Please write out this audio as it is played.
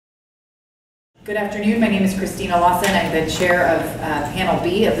Good afternoon. My name is Christina Lawson. I'm the chair of Panel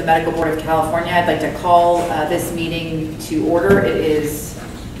B of the Medical Board of California. I'd like to call this meeting to order. It is,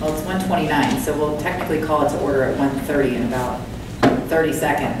 well, it's 1:29, so we'll technically call it to order at 1:30 in about 30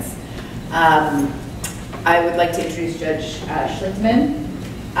 seconds. I would like to introduce Judge Schlichtman,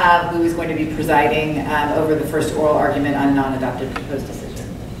 who is going to be presiding over the first oral argument on non-adopted proposed decision.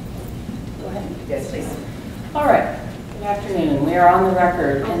 Go ahead. Yes, please. All right. Good afternoon. We are on the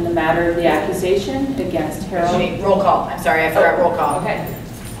record in the matter of the accusation against Harold. Roll call. I'm sorry, I forgot roll call. Okay.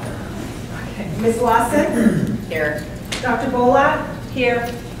 Ms. Lawson? Here. Dr. Bolak? Here.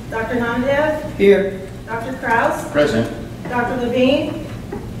 Dr. Namdev? Here. Dr. Kraus? Present. Dr. Levine?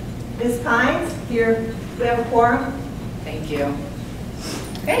 Ms. Pines? Here. We have a quorum. Thank you.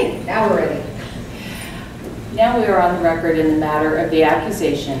 Okay, now we're ready. Now we are on the record in the matter of the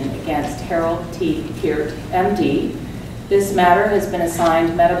accusation against Harold T. PEART, MD. This matter has been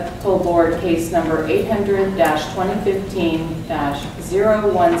assigned Medical Board Case Number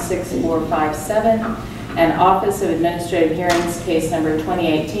 800-2015-016457 and Office of Administrative Hearings Case Number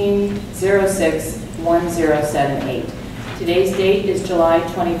 2018-061078. Today's date is July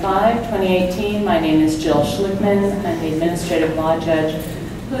 25, 2018. My name is Jill Schlichtman. I'm the Administrative Law Judge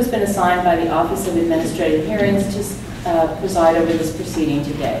who has been assigned by the Office of Administrative Hearings to preside over this proceeding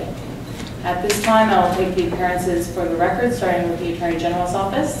today. At this time, I will take the appearances for the record, starting with the Attorney General's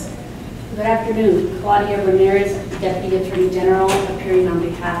office. Good afternoon. Claudia Ramirez, Deputy Attorney General, appearing on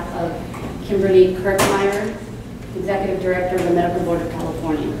behalf of Kimberly Kirkmeyer, Executive Director of the Medical Board of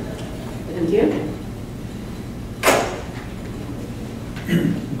California. Thank you.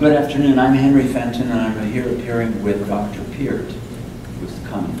 Good afternoon. I'm Henry Fenton, and I'm here appearing with Dr. PEART, who's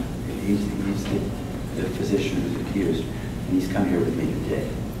coming. He's the physician who's accused, and he's come here with me today.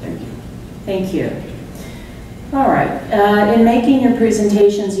 Thank you. Thank you. All right. In making your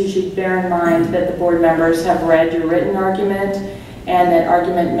presentations, you should bear in mind that the board members have read your written argument and that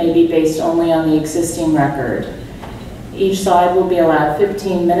argument may be based only on the existing record. Each side will be allowed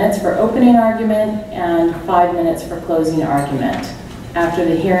 15 minutes for opening argument and 5 minutes for closing argument. After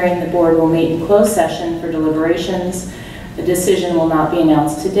the hearing, the board will meet in closed session for deliberations. The decision will not be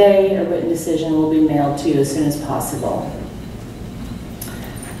announced today. A written decision will be mailed to you as soon as possible.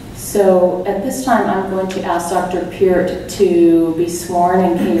 So at this time, I'm going to ask Dr. PEART to be sworn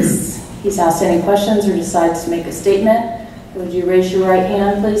in case he's asked any questions or decides to make a statement. Would you raise your right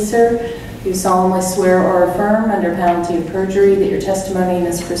hand, please, sir? Do you solemnly swear or affirm under penalty of perjury that your testimony in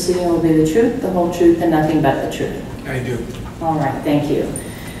this proceeding will be the truth, the whole truth, and nothing but the truth? I do. All right, thank you.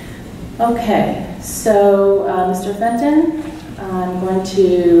 Okay, so Mr. Fenton, I'm going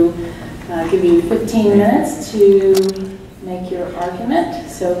to give you 15 minutes to make your argument,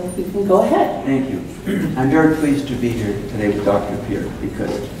 so you can go ahead. Thank you. I'm very pleased to be here today with Dr. PEART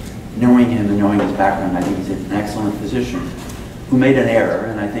because knowing him and knowing his background, I think he's an excellent physician who made an error,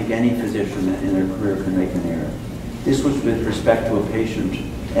 and I think any physician in their career can make an error. This was with respect to a patient,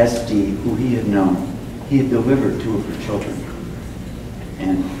 SD, who he had known. He had delivered 2 of her children,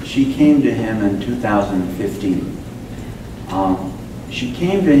 and she came to him in 2015. She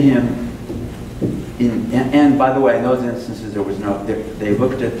came to him and by the way, in those instances, there was no. They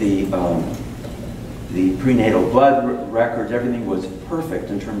looked at the prenatal blood records. Everything was perfect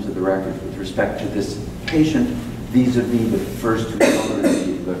in terms of the records with respect to this patient vis-a-vis the first 2 children that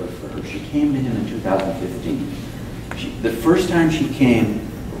he delivered for her. She came to him in 2015. The first time she came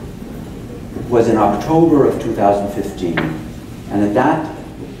was in October of 2015, and at that,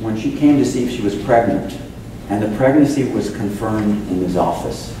 when she came to see if she was pregnant, and the pregnancy was confirmed in his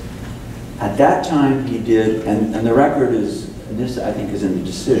office. At that time, he did, and the record is, and this I think is in the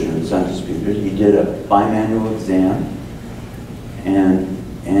decision, it's undisputed, he did a bimanual exam,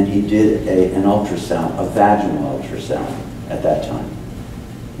 and he did an ultrasound, a vaginal ultrasound at that time,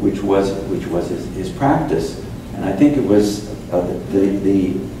 which was his practice. And I think it was,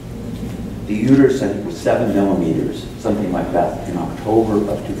 the uterus, I think, was 7 millimeters, something like that, in October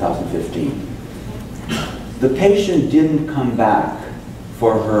of 2015. The patient didn't come back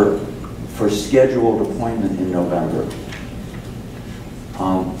for her scheduled appointment in November.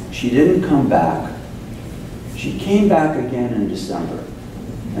 She didn't come back. She came back again in December.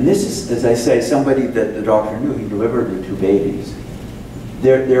 And this is, as I say, somebody that the doctor knew. He delivered her 2 babies.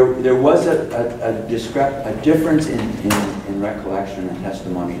 There was a difference in recollection and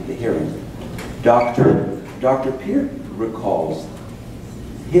testimony at the hearing. Dr. PEART recalls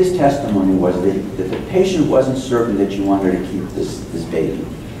his testimony was that the patient wasn't certain that she wanted to keep this baby.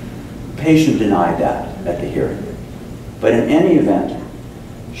 The patient denied that at the hearing. But in any event,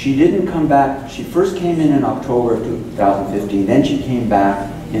 she didn't come back. She first came in October of 2015, then she came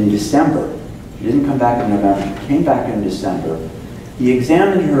back in December. She didn't come back in November, she came back in December. He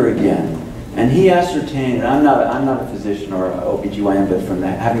examined her again, and he ascertained, and I'm not a physician or OBGYN, but from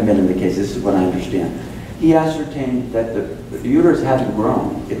that, having been in the case, this is what I understand. He ascertained that the uterus hadn't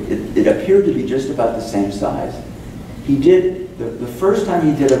grown. It appeared to be just about the same size. He did, the first time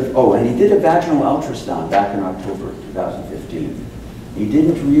he did and he did a vaginal ultrasound back in October 2015. He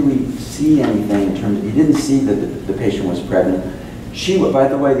didn't really see anything in terms of, he didn't see that the patient was pregnant. By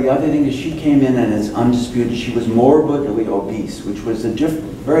the way, the other thing is she came in and it's undisputed, she was morbidly obese, which was a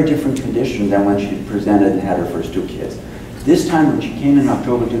very different condition than when she presented and had her first 2 kids. This time when she came in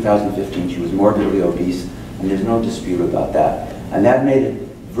October 2015, she was morbidly obese, and there's no dispute about that. And that made it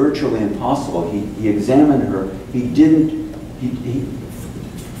virtually impossible. He examined her,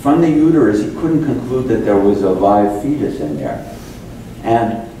 from the uterus, he couldn't conclude that there was a live fetus in there.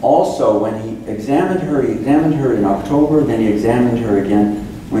 And also, when he examined her in October, then he examined her again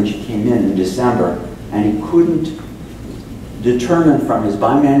when she came in December, and he couldn't determine from his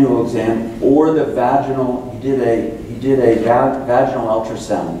bimanual exam or the vaginal, he did a vaginal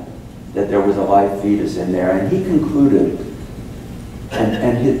ultrasound that there was a live fetus in there, and he concluded,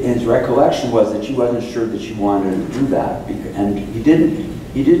 and his recollection was that she wasn't sure that she wanted to do that, and he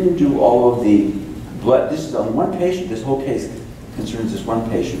didn't do all of the blood. This is on one patient. This whole case concerns this one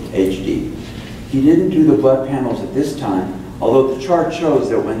patient, HD. He didn't do the blood panels at this time, although the chart shows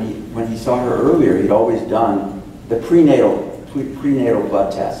that when he saw her earlier, he'd always done the prenatal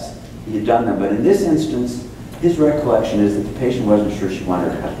blood tests. He had done them, but in this instance, his recollection is that the patient wasn't sure she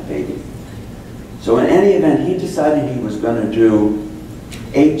wanted to have the baby. So in any event, he decided he was going to do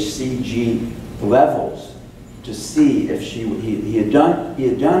HCG levels to see if he had done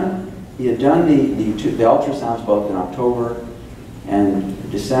the ultrasounds both in October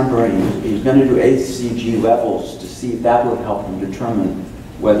and December, and he was going to do HCG levels to see if that would help him determine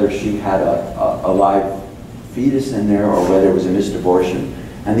whether she had a live fetus in there or whether it was a missed abortion.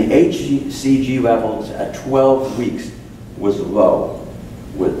 And the HCG levels at 12 weeks was low,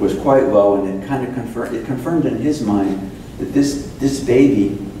 was quite low, and it kind of confirmed in his mind that this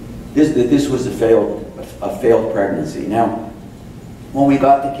baby, that this was a failed pregnancy. Now, when we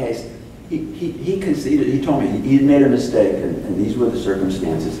got the case, he conceded, he told me he had made a mistake, and these were the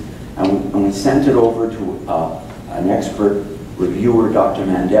circumstances. And we sent it over to an expert reviewer, Dr.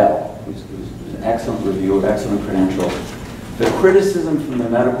 Mandel, who's an excellent reviewer, excellent credentials. The criticism from the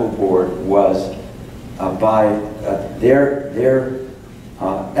medical board was by their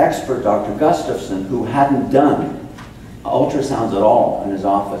expert, Dr. Gustafson, who hadn't done ultrasounds at all in his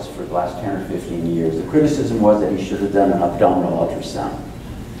office for the last 10 or 15 years. The criticism was that he should have done an abdominal ultrasound.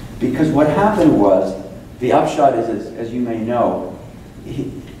 Because what happened was, the upshot is, as you may know,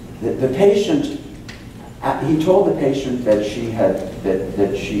 the patient, he told the patient that she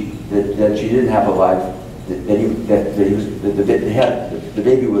didn't have a live, the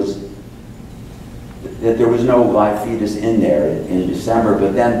baby was, that there was no live fetus in there in December,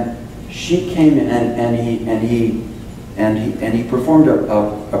 but then she came in and he performed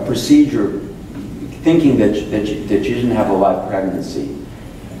a procedure thinking that she didn't have a live pregnancy.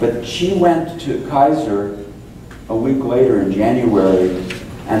 But she went to Kaiser a week later in January,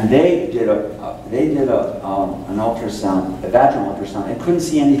 and they did an ultrasound, a vaginal ultrasound, and couldn't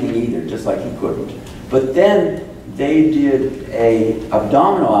see anything either, just like he couldn't. But then they did a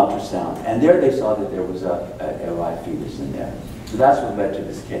abdominal ultrasound, and there they saw that there was a live fetus in there. So that's what led to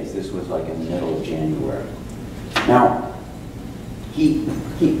this case. This was like in the middle of January. Now, he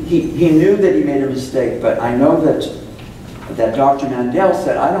knew that he made a mistake, but I know that Dr. Mandel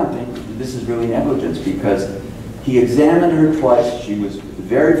said, I don't think this is really negligence, because he examined her twice. She was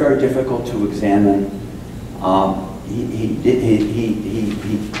very, very difficult to examine. He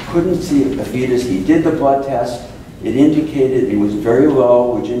couldn't see a fetus. He did the blood test. It indicated it was very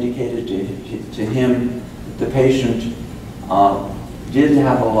low, which indicated to him the patient didn't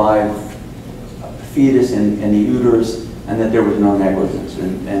have a live fetus in the uterus, and that there was no negligence.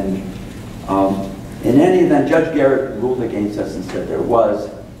 And in any event, Judge Garrett ruled against us and said there was,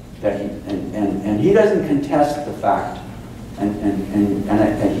 and he doesn't contest the fact, and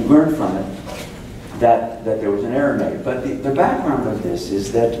he learned from it, that there was an error made. But the background of this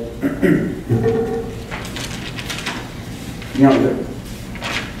is that, you know,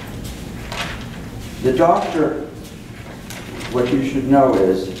 the doctor, what you should know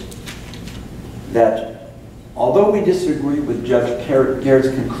is that although we disagree with Judge Garrett's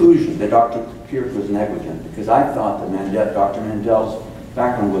conclusion that Dr. PEART was negligent, because I thought that Dr. Mandel's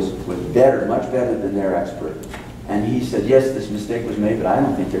background was better, much better than their expert. And he said, yes, this mistake was made, but I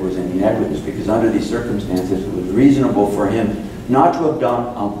don't think there was any negligence, because under these circumstances, it was reasonable for him not to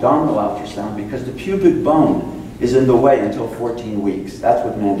abdominal ultrasound because the pubic bone is in the way until 14 weeks. That's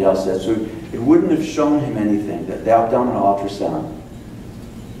what Mandel said. So it wouldn't have shown him anything, the abdominal ultrasound.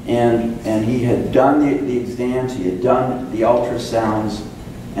 And he had done the exams, he had done the ultrasounds,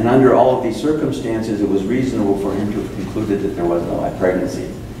 and under all of these circumstances, it was reasonable for him to have concluded that there was no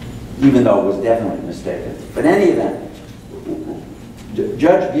pregnancy, even though it was definitely mistaken. But in any event,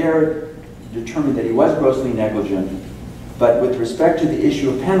 Judge Garrett determined that he was grossly negligent, but with respect to the issue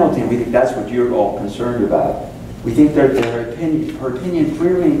of penalty, and we think that's what you're all concerned about, we think that her opinion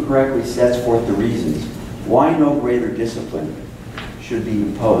clearly and correctly sets forth the reasons why no greater discipline should be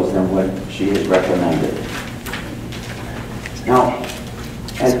imposed than what she has recommended. Now,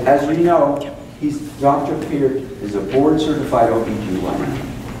 as we know, Dr. PEART is a board-certified OBGYN.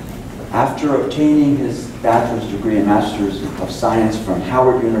 After obtaining his bachelor's degree and master's of science from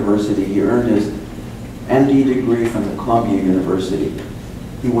Howard University, he earned his MD degree from the Columbia University.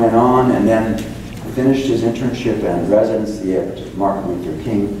 He went on and then finished his internship and residency at Martin Luther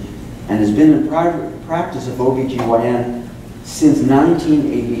King, and has been in private practice of OBGYN since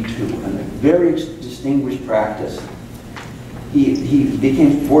 1982, and a very distinguished practice. He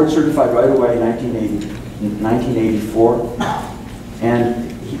became board certified right away in 1984,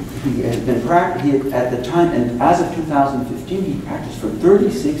 and he has been practicing at the time, and as of 2015, he practiced for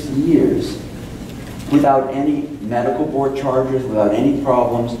 36 years without any medical board charges, without any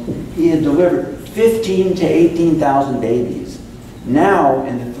problems. He had delivered 15 to 18,000 babies. Now,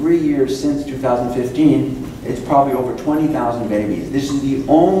 in the 3 years since 2015, it's probably over 20,000 babies. This is the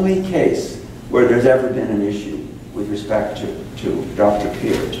only case where there's ever been an issue with respect to Dr.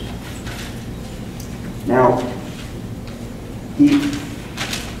 PEART. Now, he's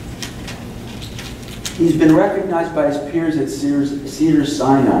been recognized by his peers at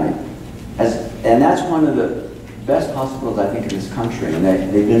Cedars-Sinai, and that's one of the best hospitals, I think, in this country, and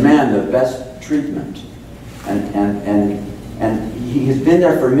they demand the best treatment. And he has been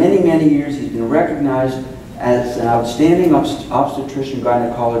there for many, many years. He's been recognized as an outstanding obstetrician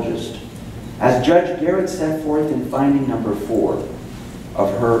gynecologist. As Judge Garrett set forth in finding number 4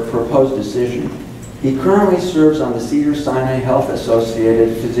 of her proposed decision, he currently serves on the Cedars-Sinai Health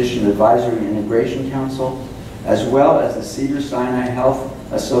Associated Physician Advisory and Integration Council, as well as the Cedars-Sinai Health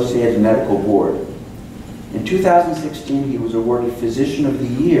Associated Medical Board. In 2016, he was awarded Physician of the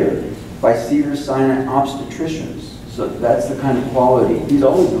Year by Cedars-Sinai Obstetricians. So that's the kind of quality. He's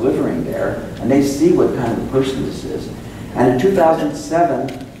always delivering there, and they see what kind of a person this is. And in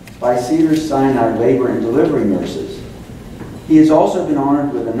 2007, by Cedars-Sinai Labor and Delivery Nurses. He has also been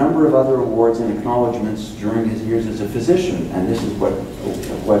honored with a number of other awards and acknowledgments during his years as a physician, and this is what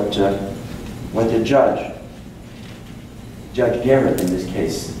the Judge Garrett in this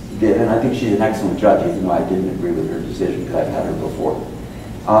case did, and I think she's an excellent judge, even though I didn't agree with her decision because I've had her before.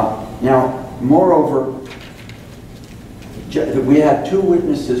 Now, moreover, we have 2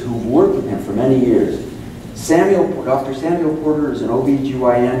 witnesses who've worked with him for many years. Dr. Samuel Porter is an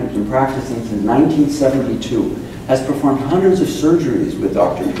OBGYN who's been practicing since 1972, has performed hundreds of surgeries with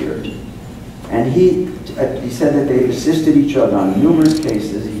Dr. PEART. And he said that they've assisted each other on numerous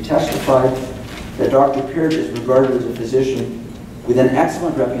cases. He testified that Dr. PEART is regarded as a physician with an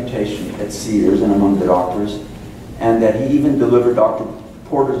excellent reputation at Cedars and among the doctors, and that he even delivered Dr.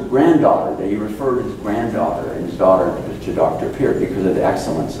 Porter's granddaughter, that he referred his granddaughter and his daughter to Dr. PEART because of the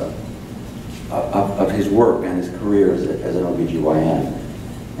excellence of his work and his career as an OBGYN.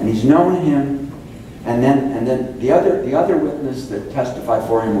 And he's known him, and then the other witness that testified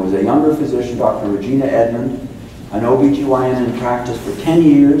for him was a younger physician, Dr. Regina Edmond, an OBGYN in practice for 10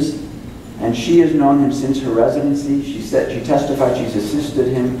 years, and she has known him since her residency. She testified she's assisted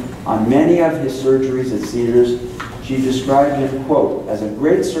him on many of his surgeries at Cedars. She described him, quote, as a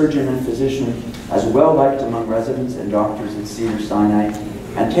great surgeon and physician, as well liked among residents and doctors at Cedars-Sinai,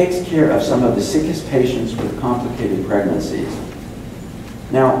 and takes care of some of the sickest patients with complicated pregnancies.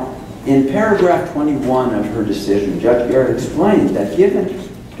 Now, in paragraph 21 of her decision, Judge Garrett explained that given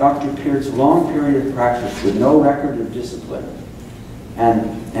Dr. PEART's long period of practice with no record of discipline,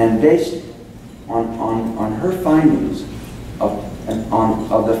 and based on her findings of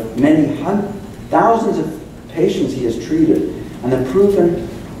the many thousands of patients he has treated, and the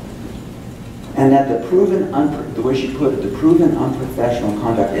way she put it, the proven unprofessional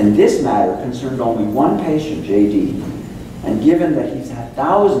conduct in this matter concerned only one patient, JD, and given that he's had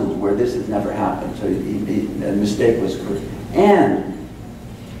thousands where this has never happened, so a mistake was correct, and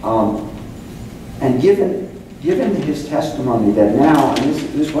given his testimony that now, and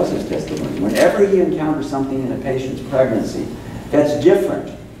this was his testimony, whenever he encounters something in a patient's pregnancy that's different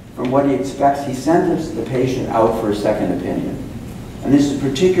from what he expects, he sends the patient out for a second opinion. And this is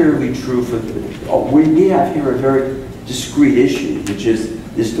particularly true for, we have here a very discrete issue, which is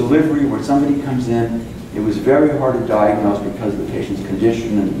this delivery where somebody comes in, it was very hard to diagnose because of the patient's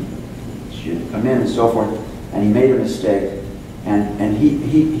condition, and she had come in and so forth, and he made a mistake. And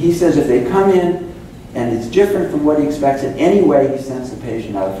he says if they come in and it's different from what he expects in any way, he sends the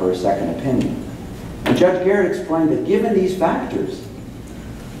patient out for a second opinion. And Judge Garrett explained that given these factors,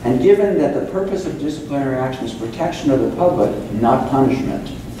 and given that the purpose of disciplinary action is protection of the public, not punishment,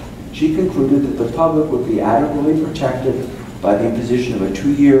 she concluded that the public would be adequately protected by the imposition of a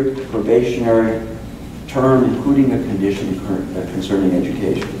 2-year probationary term, including a condition concerning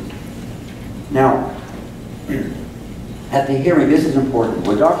education. Now, at the hearing, this is important,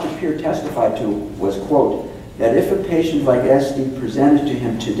 what Dr. PEART testified to was, quote, that if a patient like SD presented to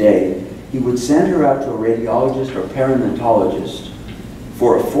him today, he would send her out to a radiologist or perinatologist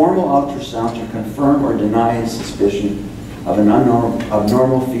for a formal ultrasound to confirm or deny his suspicion of an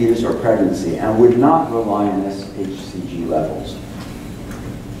abnormal fetus or pregnancy, and would not rely on HCG levels.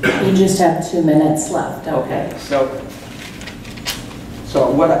 You just have 2 minutes left, okay. So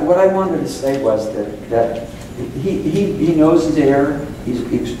what I wanted to say was that he knows his error, he's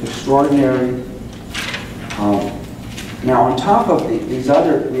extraordinary. Now on top of these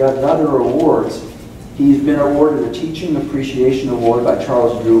other awards, he's been awarded a Teaching Appreciation Award by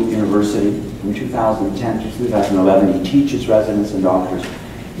Charles Drew University from 2010 to 2011. He teaches residents and doctors.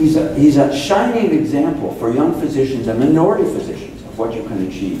 He's a shining example for young physicians and minority physicians of what you can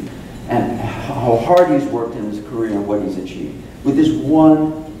achieve and how hard he's worked in his career and what he's achieved with this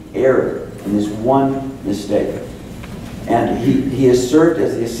one error and this one mistake. And he has served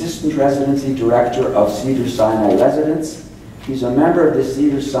as the Assistant Residency Director of Cedars-Sinai Residence. He's a member of the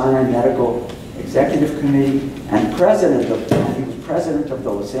Cedars-Sinai Medical Executive Committee and he was president of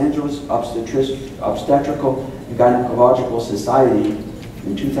the Los Angeles Obstetrical and Gynecological Society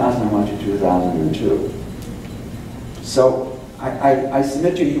in 2001 to 2002. So I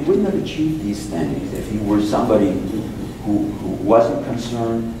submit to you, he wouldn't have achieved these things if he were somebody who wasn't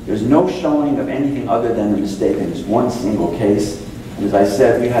concerned. There's no showing of anything other than a mistake in this one single case. And as I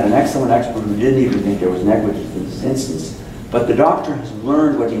said, we had an excellent expert who didn't even think there was negligence in this instance. But the doctor has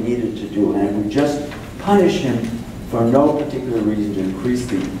learned what he needed to do, and it would just punish him for no particular reason to increase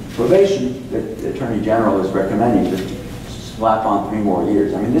the probation that the Attorney General is recommending, to slap on 3 more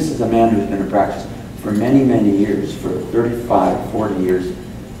years. I mean, this is a man who's been in practice for many, many years, for 35, 40 years,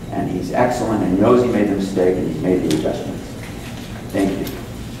 and he's excellent, and he knows he made the mistake, and he's made the adjustments. Thank you.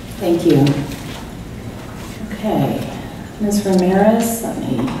 Thank you. Okay, Ms. Ramirez, let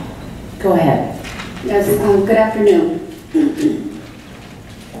me go ahead. Yes, good afternoon.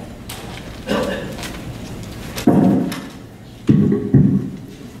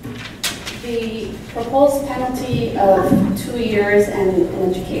 The proposed penalty of 2 years and an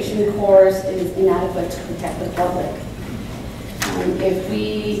education course is inadequate to protect the public. If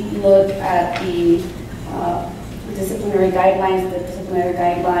we look at the disciplinary guidelines,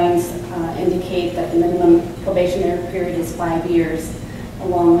 indicate that the minimum probationary period is 5 years,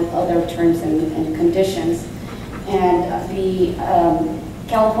 along with other terms and conditions. And the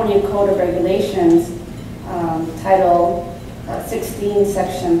California Code of Regulations, Title 16,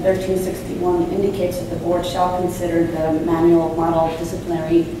 Section 1361, indicates that the board shall consider the manual model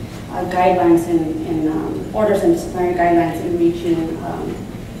disciplinary guidelines and orders and disciplinary guidelines in reaching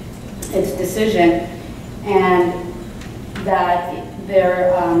its decision, and that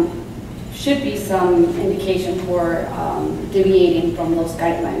there should be some indication for deviating from those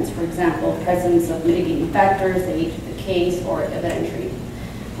guidelines. For example, presence of mitigating factors, the age of the case, or evidentiary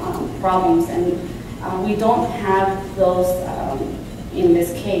problems. And we don't have those in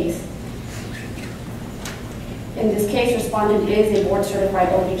this case. In this case, respondent is a board-certified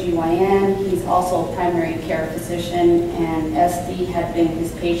OBGYN. He's also a primary care physician, and SD had been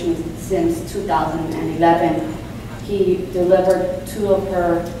his patient since 2011. He delivered 2 of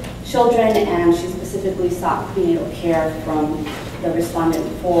her children, and she specifically sought prenatal care from the respondent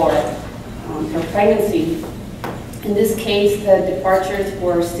for her pregnancy. In this case, the departures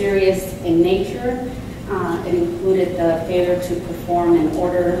were serious in nature. It included the failure to perform an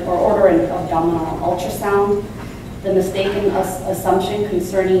order an abdominal ultrasound, the mistaken assumption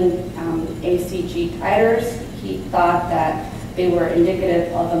concerning ACG titers. He thought that they were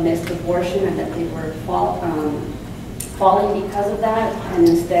indicative of a missed abortion and that they were falling because of that, and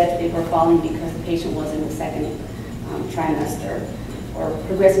instead they were falling because the patient was in the 2nd trimester, or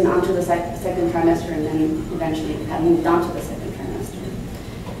progressing onto the 2nd trimester and then eventually had moved on to the 2nd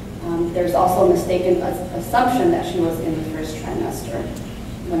trimester. There's also a mistaken assumption that she was in the 1st trimester,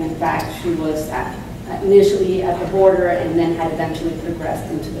 when in fact she was at initially at the border and then had eventually progressed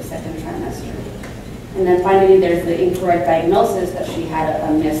into the second trimester. And then finally, there's the incorrect diagnosis that she had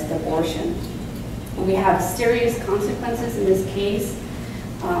a missed abortion. We have serious consequences in this case.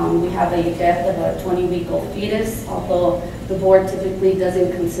 We have a death of a 20-week-old fetus, although the board typically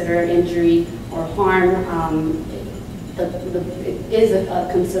doesn't consider injury or harm. It is a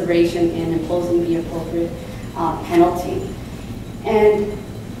consideration in imposing the appropriate penalty. And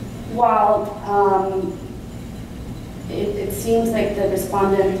while it seems like the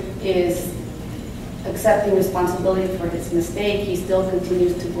respondent is accepting responsibility for his mistake, he still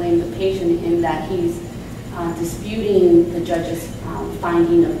continues to blame the patient in that he's disputing the judge's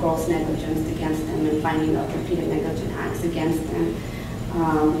finding of gross negligence against him and finding of repeated negligent acts against him.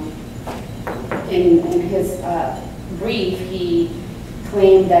 In his brief, he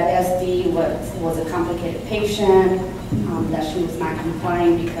claimed that SD was a complicated patient, that she was not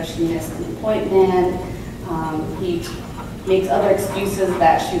complying because she missed an appointment. He makes other excuses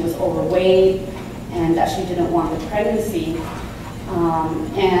that she was overweight and that she didn't want the pregnancy.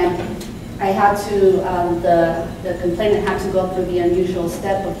 And I had to, the complainant had to go through the unusual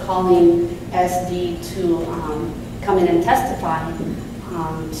step of calling SD to come in and testify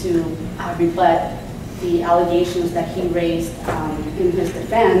to rebut the allegations that he raised in his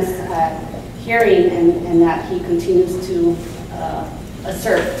defense at hearing, and that he continues to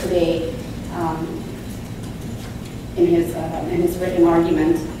assert today in his written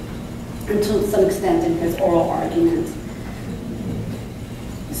argument, and to some extent in his oral argument.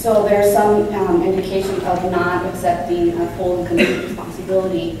 So there's some indication of not accepting full and complete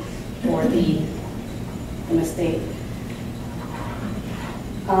responsibility for the mistake.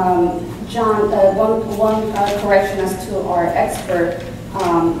 John, one correction as to our expert,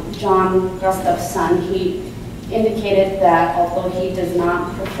 John Gustav's son, he indicated that although he does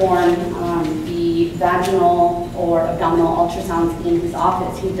not perform the vaginal or abdominal ultrasounds in his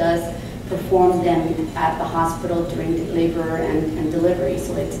office, he does perform them at the hospital during the labor and delivery.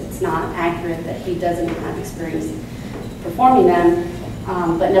 So it's not accurate that he doesn't have experience performing them.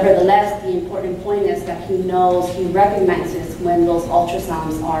 But nevertheless, the important point is that he knows, he recognizes when those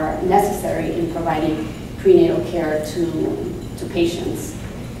ultrasounds are necessary in providing prenatal care to patients.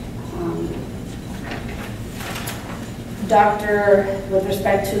 With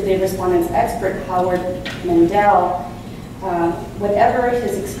respect to the respondent's expert, Howard Mendel, whatever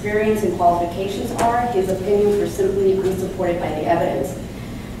his experience and qualifications are, his opinions were simply unsupported by the evidence.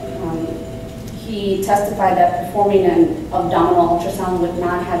 He testified that performing an abdominal ultrasound would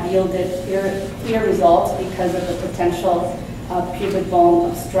not have yielded clear results because of the potential pubic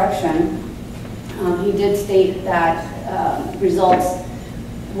bone obstruction. He did state that results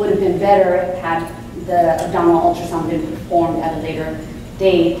would have been better had the abdominal ultrasound been performed at a later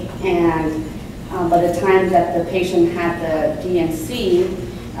date, and by the time that the patient had the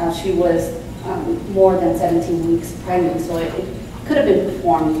DNC, she was more than 17 weeks pregnant, so it could have been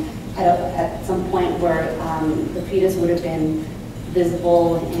performed at some point where the fetus would have been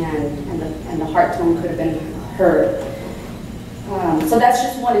visible and the heart tone could have been heard. So that's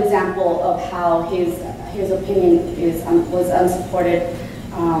just one example of how his opinion was unsupported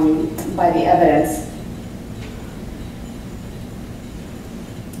by the evidence.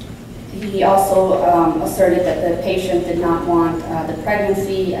 He also asserted that the patient did not want the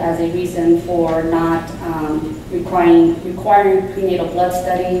pregnancy as a reason for not requiring prenatal blood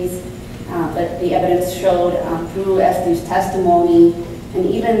studies, but the evidence showed through SD's testimony and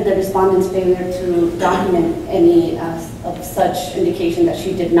even the respondent's failure to document any of such indication that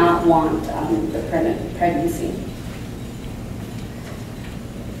she did not want the pregnancy.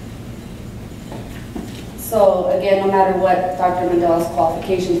 So again, no matter what Dr. Mendel's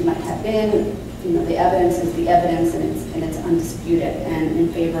qualifications might have been, the evidence is the evidence, and it's undisputed and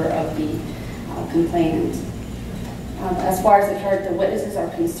in favor of the complainant. As far as the character witnesses are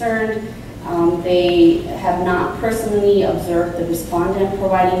concerned, they have not personally observed the respondent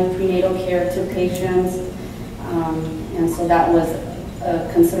providing prenatal care to patients, and so that was a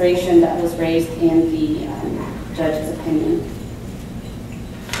consideration that was raised in the judge's opinion.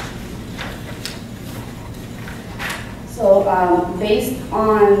 So based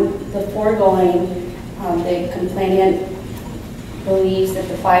on the foregoing, the complainant believes that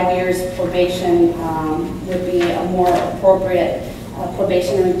the 5 years probation would be a more appropriate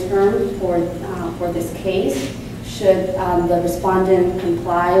probationary term for this case. Should the respondent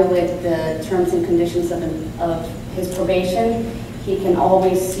comply with the terms and conditions of his probation, he can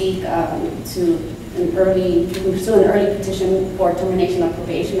always seek pursue an early petition for termination of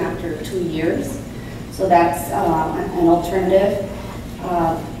probation after 2 years. So that's an alternative.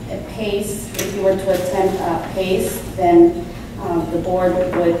 PACE, if you were to attend PACE, then the board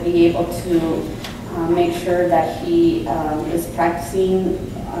would be able to make sure that he is practicing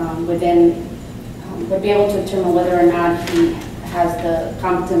within, would be able to determine whether or not he has the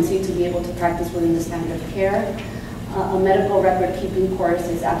competency to be able to practice within the standard of care. A medical record keeping course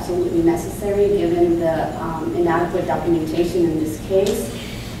is absolutely necessary given the inadequate documentation in this case.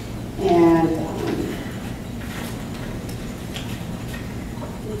 And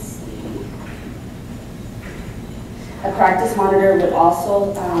let's see. A practice monitor would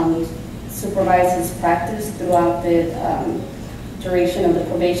also supervise his practice throughout the duration of the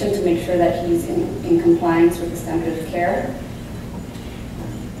probation to make sure that he's in compliance with the standard of care.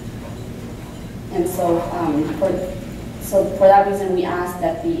 And so, for that reason, we ask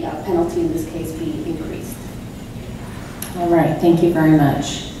that the penalty in this case be increased. All right, thank you very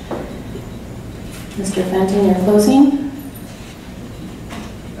much. Mr. Fenton, your closing?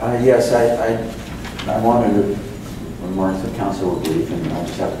 Yes, I wanted to remarks the council were brief, and I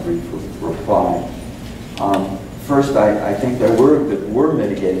just have a brief reply. First, I think there were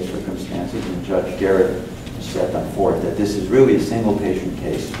mitigating circumstances, and Judge Garrett set them forth, that this is really a single patient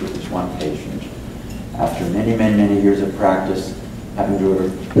case with this one patient. After many, many, many years of practice, having to order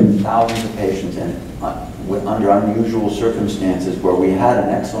thousands of patients, and under unusual circumstances where we had an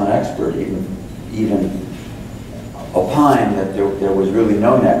excellent expert even opine that there was really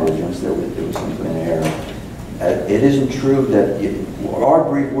no negligence, there was simply an error. It isn't true that our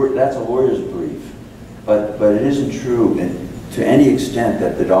brief, that's a lawyer's brief, but it isn't true to any extent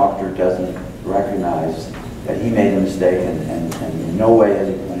that the doctor doesn't recognize that he made a mistake and in no way has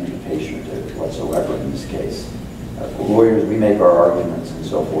he blamed the patient whatsoever in this case. Lawyers, we make our arguments and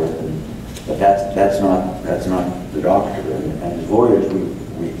so forth, but that's not the doctor. And as lawyers,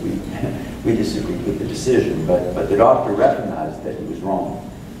 we disagree with the decision, but the doctor recognized that he was wrong.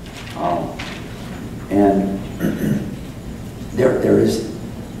 And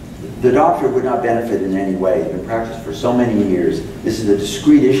the doctor would not benefit in any way. He's been practiced for so many years. This is a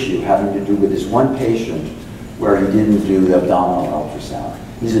discrete issue having to do with this one patient where he didn't do the abdominal ultrasound.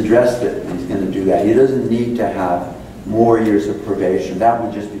 He's addressed it, and he's going to do that. He doesn't need to have more years of probation. That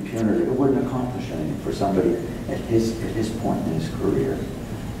would just be punitive. It wouldn't accomplish anything for somebody at his point in his career.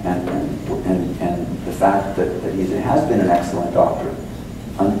 And the fact that he has been an excellent doctor,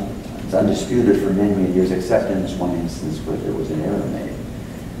 it's undisputed for many, many years, except in this one instance where there was an error made.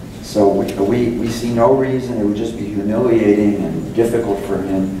 So we see no reason. It would just be humiliating and difficult for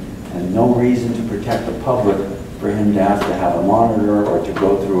him, and no reason to protect the public for him to have a monitor or to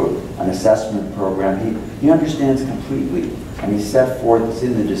go through an assessment program. He understands completely, and he set forth, it's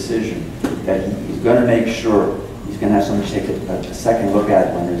in the decision, that he's going to make sure he's going to have somebody take a second look at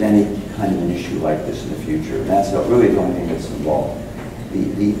it when there's any kind of an issue like this in the future. And that's really the only thing that's involved.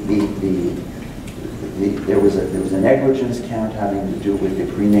 There was a negligence count having to do with the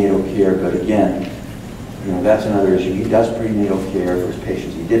prenatal care, but again, that's another issue. He does prenatal care for his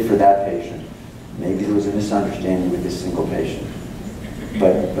patients. He did for that patient. Maybe there was a misunderstanding with this single patient.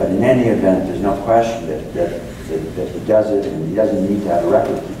 But in any event, there's no question that he does it, and he doesn't need to have a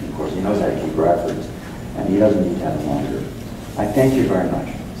record keeping course. He knows how to keep records, and he doesn't need to have a monitor. I thank you very much.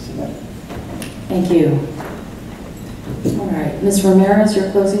 Thank you. All right, Ms. Ramirez,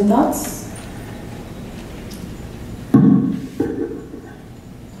 your closing thoughts?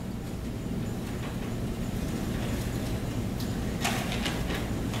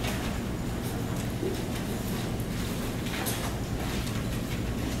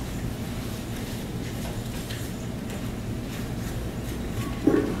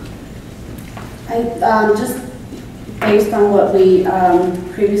 Just based on what we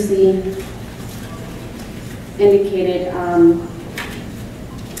previously indicated,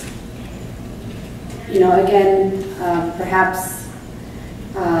 again, perhaps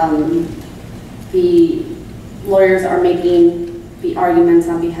the lawyers are making the arguments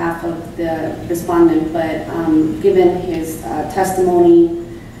on behalf of the respondent, but given his testimony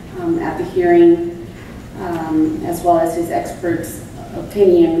at the hearing, as well as his expert's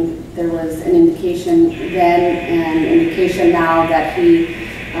opinion, there was an indication then and indication now that he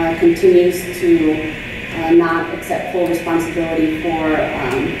continues to not accept full responsibility for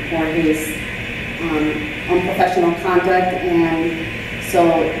his unprofessional conduct, and so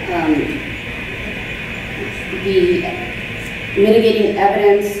the mitigating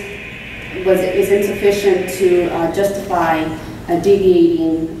evidence is insufficient to justify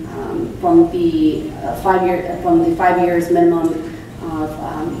deviating from the 5 years minimum of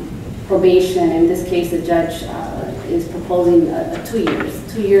probation. In this case, the judge is proposing 2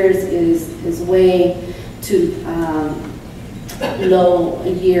 years. 2 years is way too low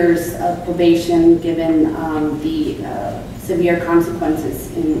years of probation given the severe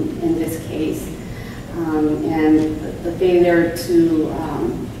consequences in this case. And the failure to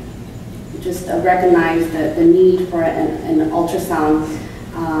just recognize the need for an ultrasound,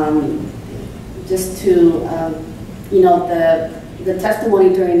 just to, the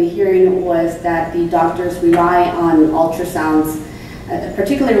testimony during the hearing was that the doctors rely on ultrasounds,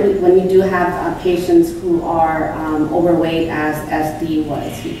 particularly when you do have patients who are overweight, as Dee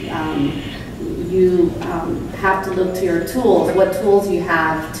was. You have to look to your tools, what tools you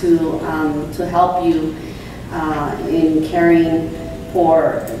have to help you in caring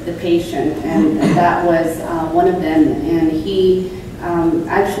for the patient, and that was one of them. And he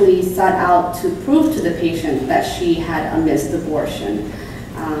actually sought out to prove to the patient that she had a missed abortion.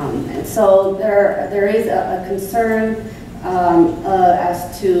 And so there is a concern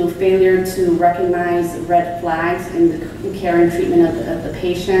as to failure to recognize red flags in the care and treatment of the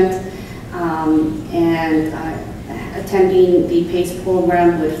patient, and attending the PACE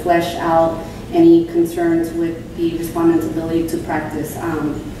program would flesh out any concerns with the respondent's ability to practice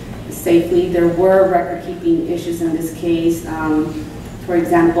safely. There were record-keeping issues in this case. For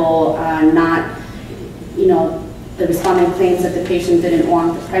example, the respondent claims that the patient didn't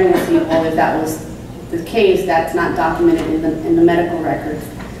want the pregnancy. Well, if that was the case, that's not documented in the medical records.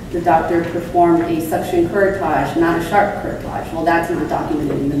 The doctor performed a suction curettage, not a sharp curettage. Well, that's not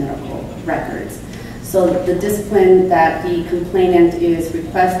documented in the medical records. So the discipline that the complainant is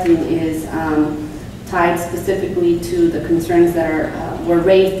requesting is tied specifically to the concerns that were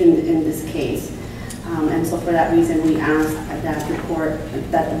raised in this case. And so for that reason, we ask that the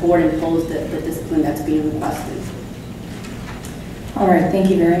board impose the discipline that's being requested. All right, thank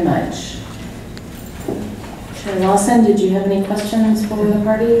you very much. Chair Lawson, did you have any questions for the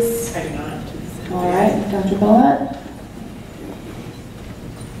parties? I do not. All right, Dr. Bullitt?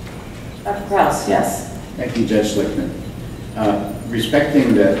 Dr. Krause, yes. Thank you, Judge Schlickman.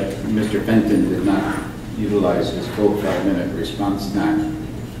 Respecting that Mr. Fenton did not utilize his full 5-minute response time,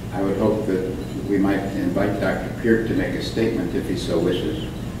 I would hope that we might invite Dr. PEART to make a statement if he so wishes.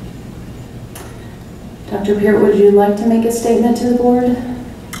 Dr. PEART, would you like to make a statement to the board?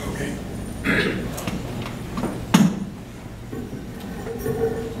 Okay.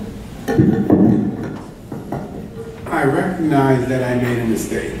 I recognize that I made a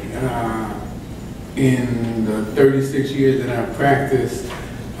mistake. In the 36 years that I've practiced,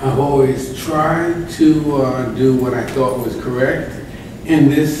 I've always tried to do what I thought was correct. In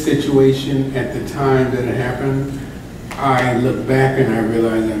this situation, at the time that it happened, I look back and I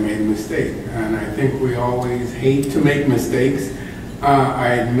realize I made a mistake. And I think we always hate to make mistakes.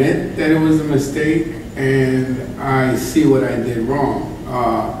 I admit that it was a mistake, and I see what I did wrong.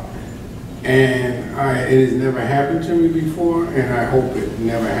 It has never happened to me before, and I hope it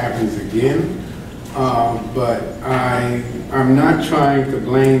never happens again. But I'm not trying to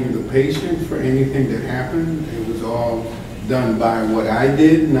blame the patient for anything that happened. It was all done by what I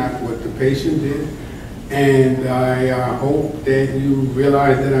did, not what the patient did. And I hope that you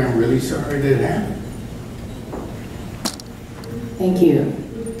realize that I'm really sorry that it happened. Thank you.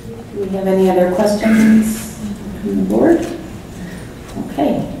 Do we have any other questions from the board?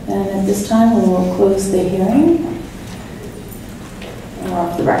 Okay, and at this time we will close the hearing. We're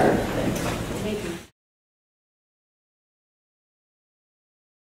off the record.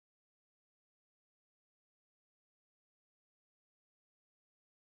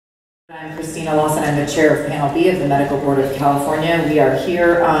 I'm Christina Lawson. I'm the chair of Panel B of the Medical Board of California. We are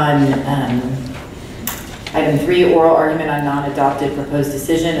here on item 3, oral argument on non-adopted proposed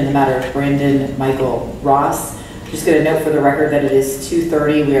decision in the matter of Brandon Michael Ross. Just going to note for the record that it is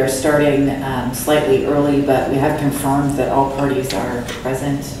 2:30. We are starting slightly early, but we have confirmed that all parties are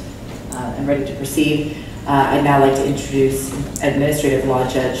present and ready to proceed. I'd now like to introduce Administrative Law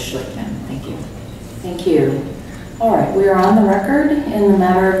Judge Schlickman. Thank you. Thank you. All right, we are on the record in the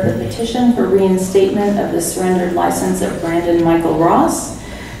matter of the petition for reinstatement of the surrendered license of Brandon Michael Ross.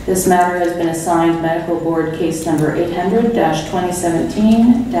 This matter has been assigned Medical Board Case Number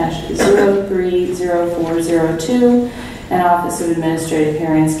 800-2017-030402 and Office of Administrative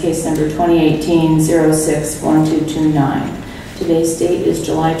Hearings Case Number 2018-06-1229. Today's date is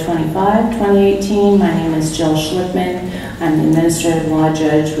July 25, 2018. My name is Jill Schlickman. I'm the Administrative Law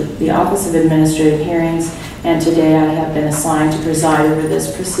Judge with the Office of Administrative Hearings, and today I have been assigned to preside over this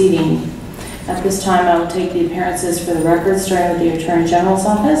proceeding. At this time, I will take the appearances for the record, starting with the Attorney General's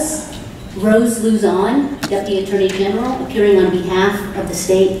office. Rose Luzon, Deputy Attorney General, appearing on behalf of the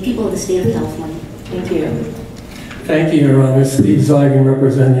people of the state of California. Thank you. Thank you, Your Honor. Steve Zeigen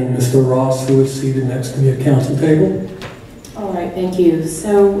representing Mr. Ross, who is seated next to me at council table. All right. right, thank you.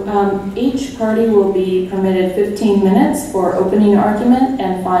 So each party will be permitted 15 minutes for opening argument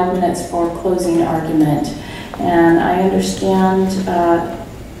and 5 minutes for closing argument. And I understand,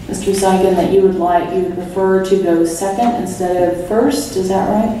 Mr. Zeigen, that you would prefer to go second instead of first, is that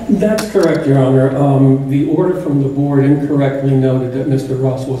right? That's correct, Your Honor. The order from the board incorrectly noted that Mr.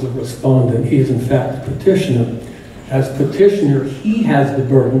 Ross was a respondent. He is in fact a petitioner. As petitioner, he has the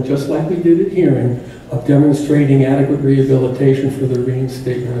burden, just like we did at hearing, of demonstrating adequate rehabilitation for the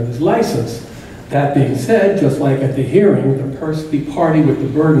reinstatement of his license. That being said, just like at the hearing, the party with the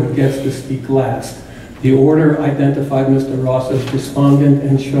burden gets to speak last. The order identified Mr. Ross as respondent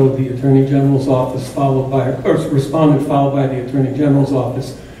and showed the Attorney General's office respondent followed by the Attorney General's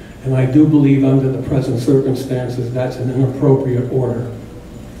office. And I do believe under the present circumstances, that's an inappropriate order.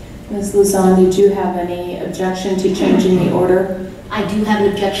 Ms. Luzon, did you have any objection to changing the order? I do have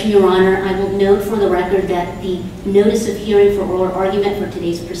an objection, Your Honor. I will note for the record that the notice of hearing for oral argument for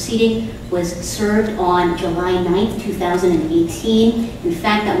today's proceeding was served on July 9th, 2018. In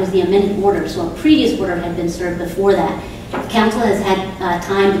fact, that was the amended order, so a previous order had been served before that. The council has had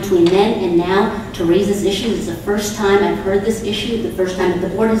time between then and now to raise this issue. This is the first time I've heard this issue, the first time that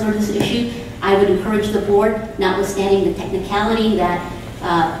the board has heard this issue. I would encourage the board, notwithstanding the technicality that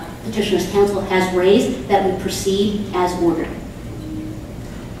Petitioner's Counsel has raised, that we proceed as ordered.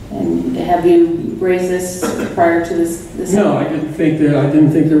 And have you raised this prior to this? No, I didn't think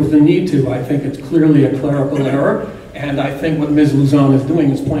there was a need to. I think it's clearly a clerical error, and I think what Ms. Luzon is doing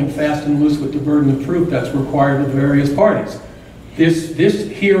is playing fast and loose with the burden of proof that's required of the various parties. This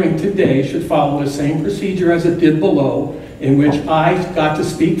hearing today should follow the same procedure as it did below, in which I got to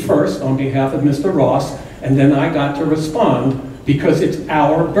speak first on behalf of Mr. Ross, and then I got to respond because it's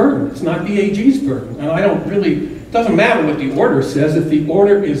our burden. It's not the AG's burden. And I don't really, it doesn't matter what the order says. If the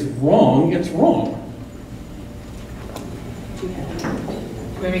order is wrong, it's wrong. Do we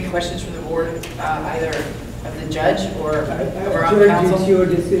have any questions from the board, either of the judge or of our own counsel? It's your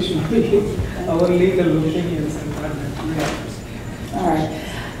decision. Our legal opinions and all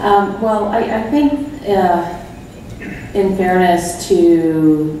right. Well, I think in fairness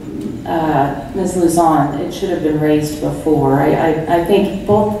to Ms. Luzon, it should have been raised before. I think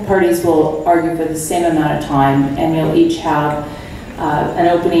both parties will argue for the same amount of time, and you'll each have an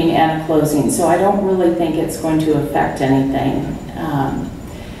opening and a closing. So I don't really think it's going to affect anything.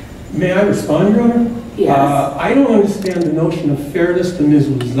 May I respond, Your Honor? Yes. I don't understand the notion of fairness to Ms.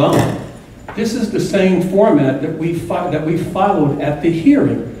 Luzon. This is the same format that we followed at the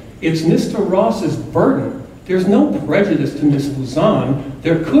hearing. It's Mr. Ross's burden. There's no prejudice to Ms. Luzon.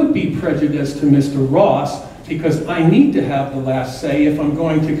 There could be prejudice to Mr. Ross because I need to have the last say if I'm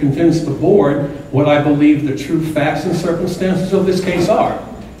going to convince the board what I believe the true facts and circumstances of this case are.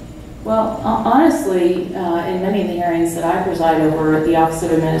 Well, honestly, in many of the hearings that I preside over at the Office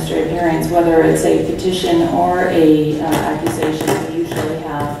of Administrative Hearings, whether it's a petition or a accusation, we usually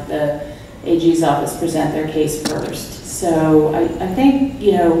have the AG's office present their case first. So I think,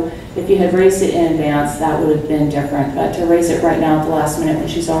 you know, if you had raised it in advance, that would have been different. But to raise it right now at the last minute when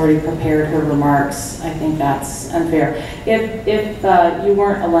she's already prepared her remarks, I think that's unfair. If you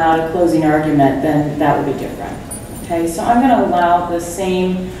weren't allowed a closing argument, then that would be different. Okay, so I'm going to allow the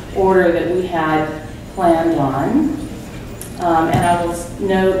same order that we had planned on. And I will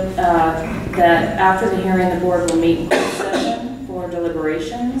note that after the hearing, the board will meet in closed session for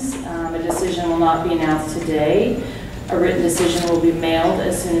deliberations. A decision will not be announced today. A written decision will be mailed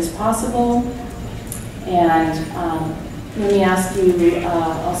as soon as possible. And let me ask you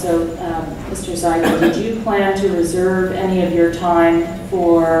also, Mr. Zeiger, did you plan to reserve any of your time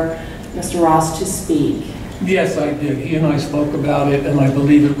for Mr. Ross to speak? Yes, I did. He and I spoke about it, and I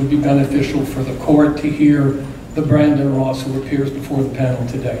believe it would be beneficial for the court to hear the Brandon Ross who appears before the panel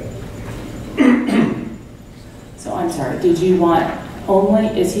today. So I'm sorry, did you want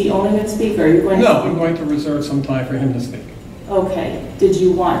is he only going to speak, or are you going to No, speak? I'm going to reserve some time for him to speak. Okay. Did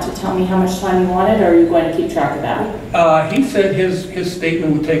you want to tell me how much time you wanted, or are you going to keep track of that? He said his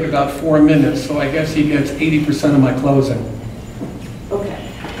statement would take about 4 minutes, so I guess he gets 80% of my closing. Okay.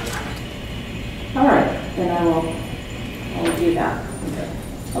 All right, then I will do that.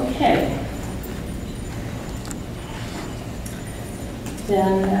 Okay.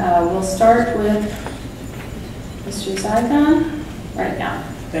 Then we'll start with Mr. Zeigan right now.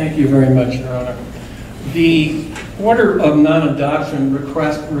 Thank you very much, Your Honor. The order of non-adoption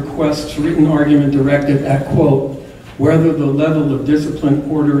requests written argument directed at, quote, whether the level of discipline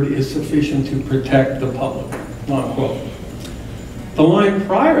ordered is sufficient to protect the public, non-quote. The line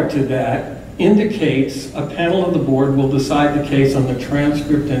prior to that indicates a panel of the board will decide the case on the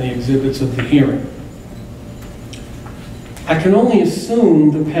transcript and the exhibits of the hearing. I can only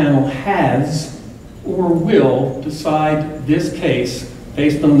assume the panel has or will decide this case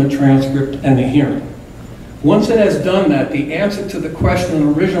based on the transcript and the hearing. Once it has done that, the answer to the question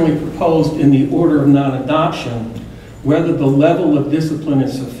originally proposed in the order of non-adoption, whether the level of discipline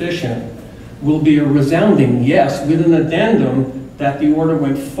is sufficient, will be a resounding yes, with an addendum that the order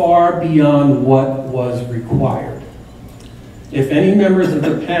went far beyond what was required. If any members of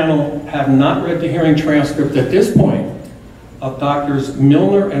the panel have not read the hearing transcript at this point of Drs.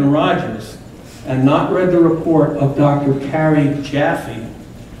 Milner and Rogers, and not read the report of Dr. Carrie Jaffe,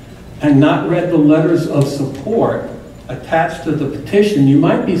 and not read the letters of support attached to the petition, you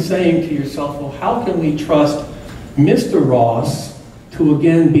might be saying to yourself, well, how can we trust Mr. Ross to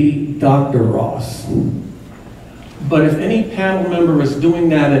again be Dr. Ross? But if any panel member is doing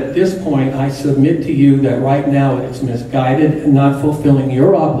that at this point, I submit to you that right now it is misguided and not fulfilling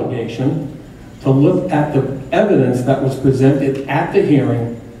your obligation to look at the evidence that was presented at the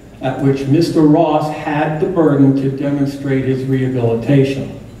hearing at which Mr. Ross had the burden to demonstrate his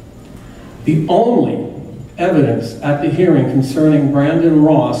rehabilitation. The only evidence at the hearing concerning Brandon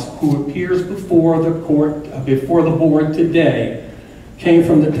Ross, who appears before the board today, came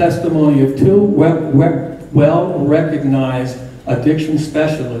from the testimony of two well-recognized addiction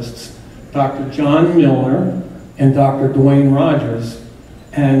specialists, Dr. John Milner and Dr. Dwayne Rogers,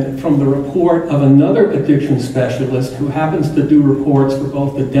 and from the report of another addiction specialist who happens to do reports for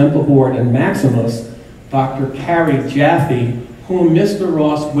both the Dental Board and Maximus, Dr. Carrie Jaffe, whom Mr.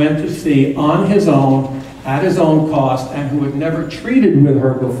 Ross went to see on his own, at his own cost, and who had never treated with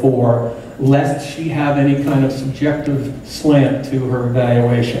her before, lest she have any kind of subjective slant to her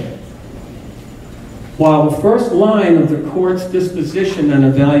evaluation. While the first line of the court's disposition and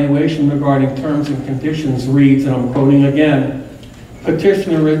evaluation regarding terms and conditions reads, and I'm quoting again,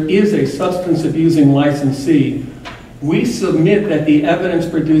 petitioner is a substance abusing licensee, we submit that the evidence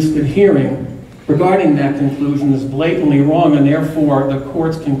produced at hearing regarding that conclusion is blatantly wrong, and therefore the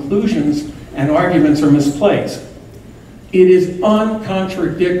court's conclusions and arguments are misplaced. It is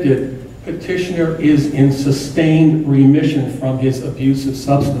uncontradicted petitioner is in sustained remission from his abuse of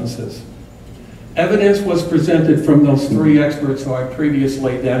substances. Evidence was presented from those three experts who I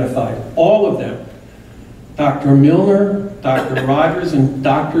previously identified. All of them, Dr. Milner, Dr. Rogers, and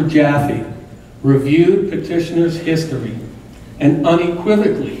Dr. Jaffe, reviewed petitioner's history and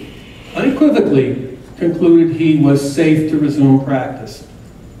unequivocally concluded he was safe to resume practice.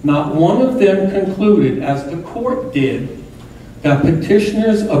 Not one of them concluded, as the court did, that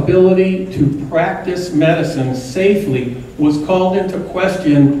petitioner's ability to practice medicine safely was called into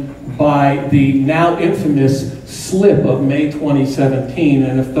question by the now infamous slip of May 2017.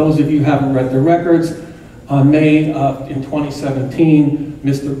 And if those of you haven't read the records, on May in 2017,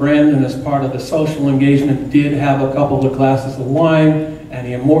 Mr. Brandon, as part of the social engagement, did have a couple of glasses of wine, and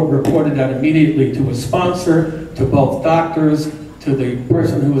he reported that immediately to his sponsor, to both doctors, to the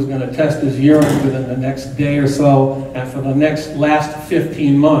person who was going to test his urine within the next day or so, and for the last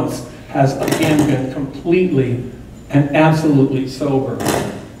 15 months has again been completely and absolutely sober.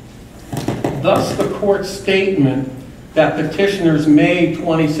 Thus, the court's statement that petitioner's May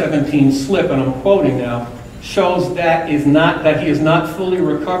 2017 slip, and I'm quoting now, shows that he is not fully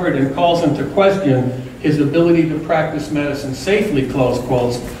recovered and calls into question his ability to practice medicine safely, close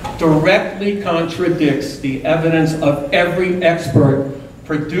quotes, directly contradicts the evidence of every expert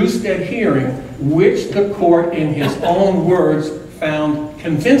produced at hearing, which the court, in his own words, found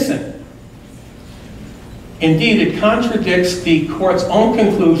convincing. Indeed, it contradicts the court's own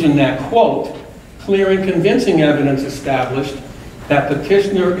conclusion that, quote, clear and convincing evidence established that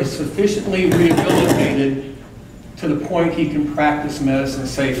petitioner is sufficiently rehabilitated to the point he can practice medicine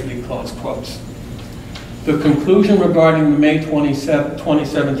safely, close quotes. The conclusion regarding the May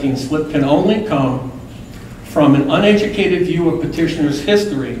 2017 slip can only come from an uneducated view of petitioner's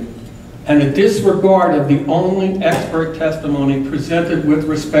history and a disregard of the only expert testimony presented with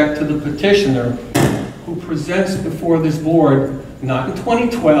respect to the petitioner, who presents before this board not in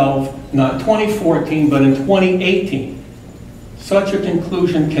 2012, not in 2014, but in 2018. Such a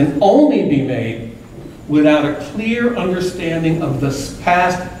conclusion can only be made without a clear understanding of the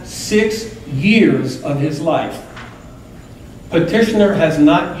past 6 years of his life. Petitioner has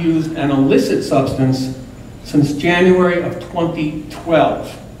not used an illicit substance since January of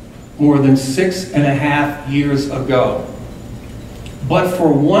 2012, more than 6.5 years ago. But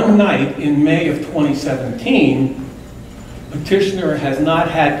for one night in May of 2017, petitioner has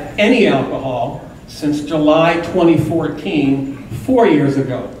not had any alcohol since July 2014, 4 years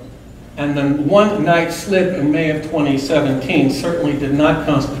ago. And the one night slip in May of 2017 certainly did not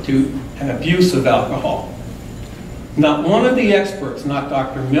constitute an abuse of alcohol. Not one of the experts, not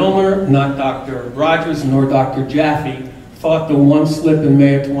Dr. Milner, not Dr. Rogers, nor Dr. Jaffe, thought the one slip in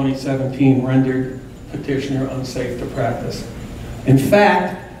May of 2017 rendered petitioner unsafe to practice. In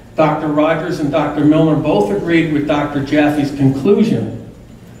fact, Dr. Rogers and Dr. Milner both agreed with Dr. Jaffe's conclusion,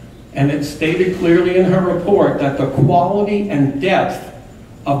 and it stated clearly in her report that the quality and depth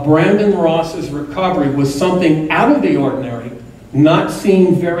of Brandon Ross's recovery was something out of the ordinary, not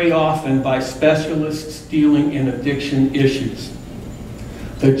seen very often by specialists dealing in addiction issues.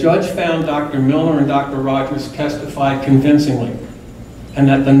 The judge found Dr. Milner and Dr. Rogers testified convincingly, and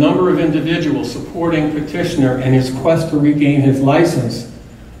that the number of individuals supporting petitioner in his quest to regain his license,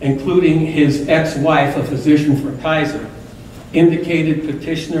 including his ex-wife, a physician for Kaiser, indicated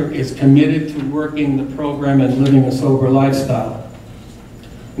petitioner is committed to working the program and living a sober lifestyle.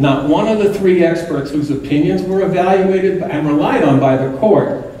 Not one of the three experts whose opinions were evaluated and relied on by the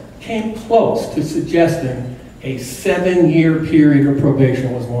court came close to suggesting a 7-year period of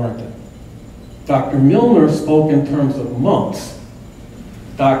probation was warranted. Dr. Milner spoke in terms of months.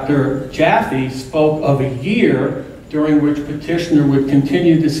 Dr. Jaffe spoke of a year during which petitioner would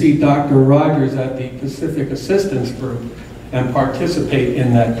continue to see Dr. Rogers at the Pacific Assistance Group and participate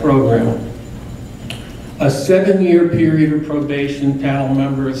in that program. A 7-year period of probation, panel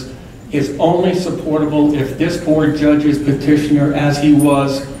members, is only supportable if this board judges petitioner as he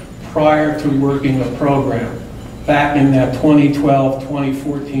was prior to working the program, back in that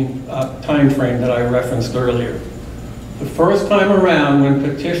 2012-2014 timeframe that I referenced earlier. The first time around, when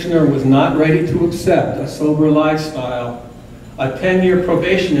petitioner was not ready to accept a sober lifestyle, a 10-year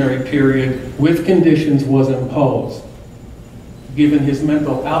probationary period with conditions was imposed. Given his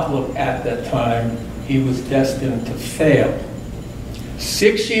mental outlook at that time, he was destined to fail.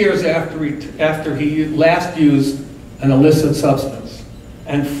 6 years after he last used an illicit substance,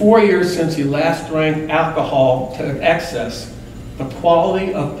 and 4 years since he last drank alcohol to excess, the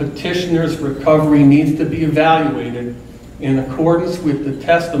quality of petitioner's recovery needs to be evaluated in accordance with the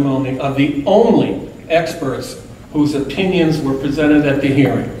testimony of the only experts whose opinions were presented at the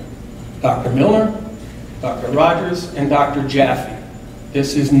hearing: Dr. Milner, Dr. Rogers, and Dr. Jaffe.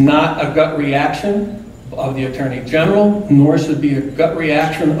 This is not a gut reaction of the Attorney General, nor should be a gut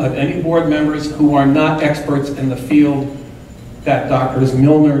reaction of any board members who are not experts in the field that Drs.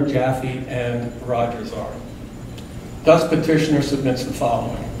 Milner, Jaffe, and Rogers are. Thus, petitioner submits the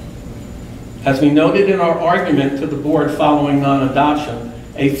following. As we noted in our argument to the board following non-adoption,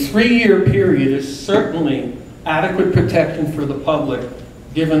 a 3-year period is certainly adequate protection for the public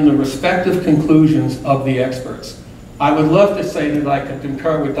given the respective conclusions of the experts. I would love to say that I could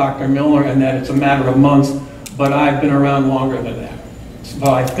concur with Dr. Milner and that it's a matter of months, but I've been around longer than that.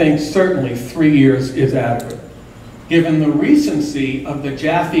 So I think certainly 3 years is adequate. Given the recency of the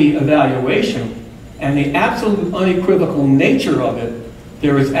Jaffe evaluation and the absolute unequivocal nature of it,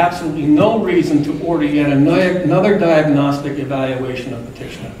 there is absolutely no reason to order yet another diagnostic evaluation of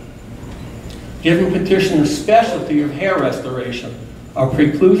petitioner. Given petitioner's specialty of hair restoration, a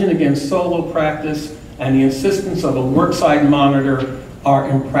preclusion against solo practice, and the insistence of a worksite monitor are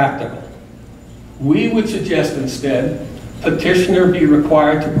impractical. We would suggest instead petitioner be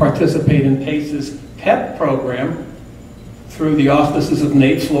required to participate in PACE's PEP program through the offices of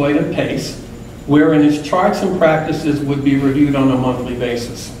Nate Floyd and PACE, wherein his charts and practices would be reviewed on a monthly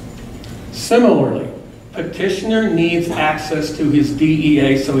basis. Similarly, petitioner needs access to his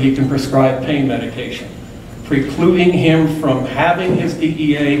DEA so he can prescribe pain medication. Precluding him from having his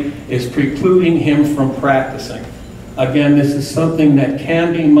DEA is precluding him from practicing. Again, this is something that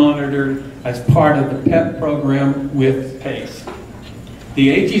can be monitored as part of the PEP program with PACE. The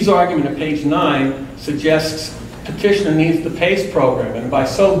AG's argument at page 9 suggests petitioner needs the PACE program, and by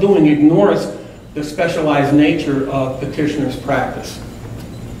so doing ignores the specialized nature of petitioner's practice.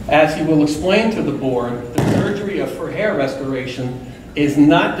 As he will explain to the board, the surgery for hair restoration is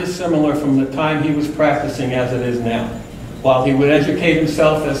not dissimilar from the time he was practicing as it is now. While he would educate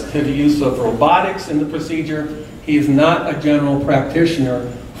himself as to the use of robotics in the procedure, he is not a general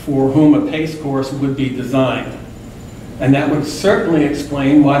practitioner for whom a PACE course would be designed. And that would certainly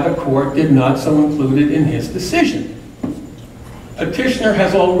explain why the court did not so include it in his decision. Petitioner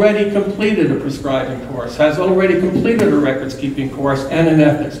has already completed a prescribing course, has already completed a records-keeping course and an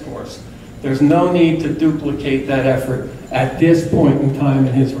ethics course. There's no need to duplicate that effort at this point in time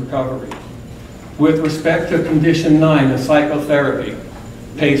in his recovery. With respect to condition 9, the psychotherapy,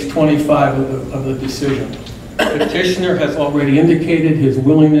 page 25 of the decision, petitioner has already indicated his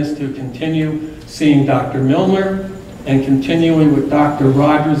willingness to continue seeing Dr. Milner and continuing with Dr.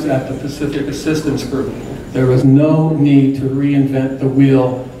 Rogers at the Pacific Assistance Group. There is no need to reinvent the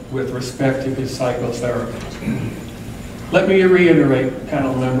wheel with respect to his psychotherapy. Let me reiterate,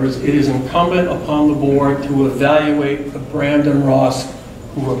 panel members, it is incumbent upon the board to evaluate the Brandon Ross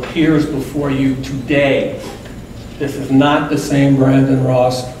who appears before you today. This is not the same Brandon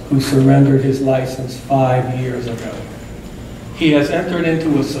Ross who surrendered his license 5 years ago. He has entered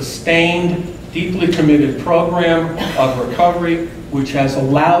into a sustained, deeply committed program of recovery which has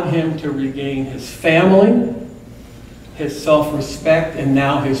allowed him to regain his family, his self-respect, and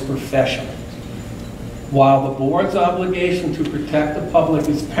now his profession. While the board's obligation to protect the public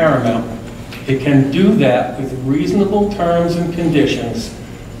is paramount, it can do that with reasonable terms and conditions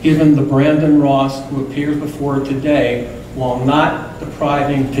given the Brandon Ross who appears before today, while not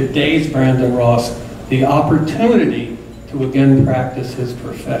depriving today's Brandon Ross the opportunity to again practice his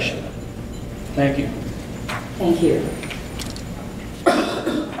profession. Thank you. Thank you.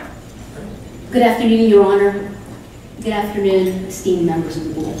 Good afternoon, Your Honor. Good afternoon, esteemed members of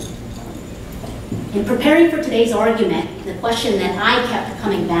the board. In preparing for today's argument, the question that I kept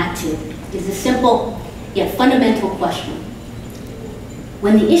coming back to is a simple yet fundamental question.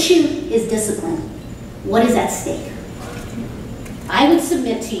 When the issue is discipline, what is at stake? I would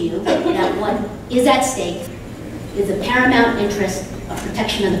submit to you that what is at stake is the paramount interest of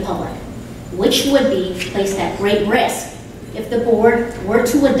protection of the public, which would be placed at great risk if the board were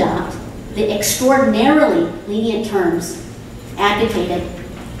to adopt the extraordinarily lenient terms advocated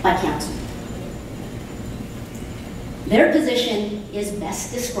by counsel. Their position is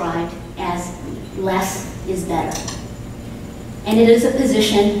best described as less is better. And it is a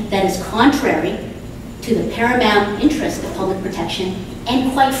position that is contrary to the paramount interest of public protection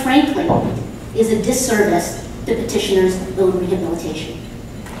and, quite frankly, is a disservice to petitioners' own rehabilitation.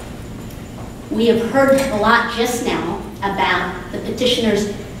 We have heard a lot just now about the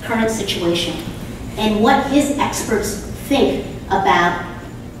petitioner's current situation and what his experts think about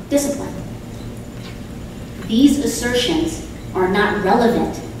discipline. These assertions are not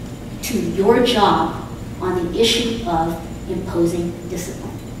relevant to your job on the issue of imposing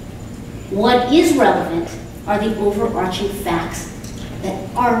discipline. What is relevant are the overarching facts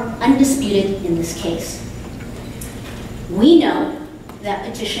that are undisputed in this case. We know that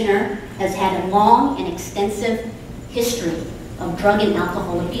petitioner has had a long and extensive history of drug and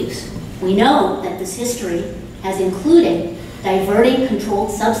alcohol abuse. We know that this history has included diverting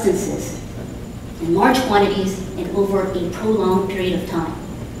controlled substances in large quantities and over a prolonged period of time.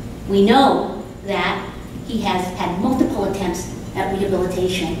 We know that he has had multiple attempts at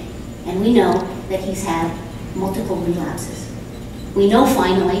rehabilitation, and we know that he's had multiple relapses. We know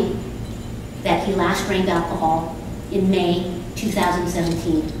finally that he last drank alcohol in May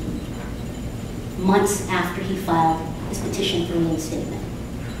 2017, months after he filed his petition for reinstatement.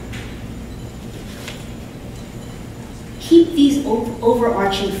 Keep these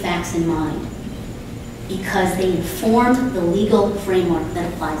overarching facts in mind because they inform the legal framework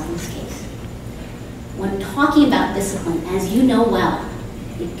that applies in this case. When talking about discipline, as you know well,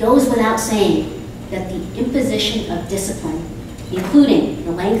 it goes without saying that the imposition of discipline, including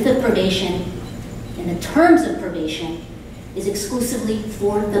the length of probation and the terms of probation, is exclusively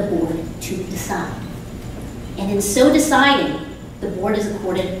for the board to decide. And in so deciding, the board is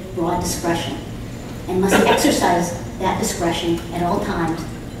accorded broad discretion and must exercise that discretion at all times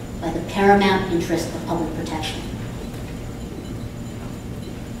by the paramount interest of public protection.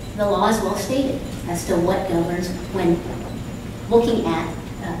 The law is well stated as to what governs when looking at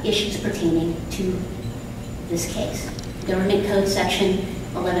issues pertaining to this case. Government Code Section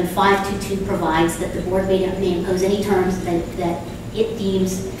 11522 provides that the board may impose any terms that it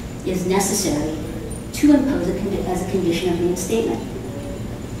deems is necessary to impose as a condition of reinstatement.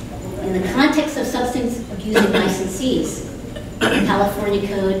 In the context of substance abusing licensees, the California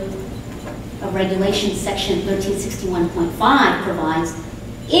Code of Regulations Section 1361.5 provides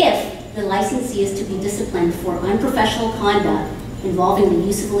if the licensee is to be disciplined for unprofessional conduct involving the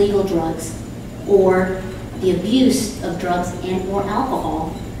use of illegal drugs or the abuse of drugs and or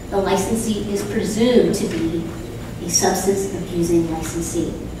alcohol, the licensee is presumed to be a substance abusing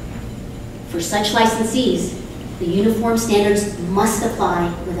licensee. For such licensees, the uniform standards must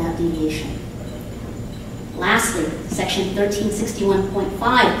apply without deviation. Lastly, Section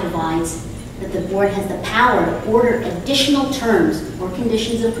 1361.5 provides that the board has the power to order additional terms or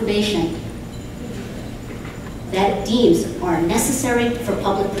conditions of probation that it deems are necessary for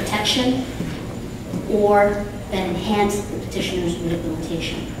public protection or that enhance the petitioner's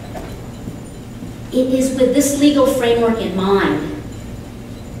rehabilitation. It is with this legal framework in mind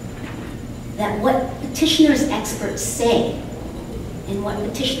that what petitioner's experts say and what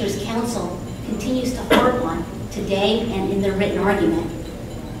petitioner's counsel continues to harp on today and in their written argument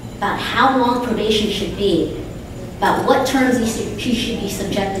about how long probation should be about what terms he should be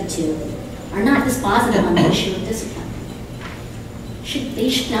subjected to are not dispositive on the issue of discipline. They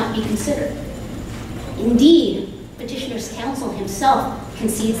should not be considered. Indeed, petitioner's counsel himself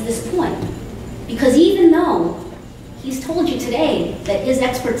concedes this point, because even though he's told you today that his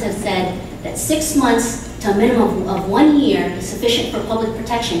experts have said that 6 months to a minimum of 1 year is sufficient for public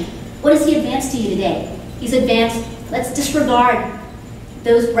protection, what has he advanced to you today? He's advanced, let's disregard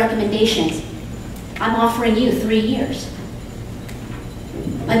those recommendations. I'm offering you 3 years.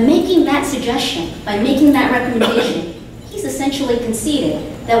 By making that suggestion, by making that recommendation, he's essentially conceded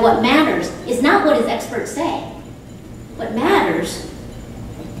that what matters is not what his experts say. What matters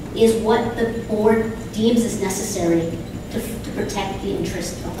is what the board deems is necessary to protect the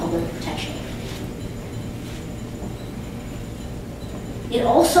interest of public protection. It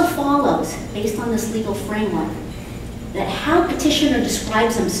also follows, based on this legal framework, that how petitioner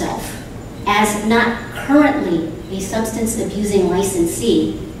describes himself as not currently a substance abusing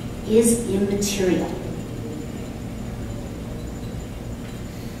licensee is immaterial.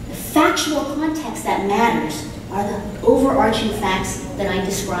 The factual context that matters are the overarching facts that I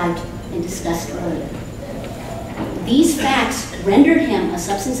described and discussed earlier. These facts rendered him a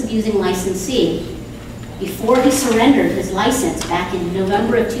substance abusing licensee before he surrendered his license back in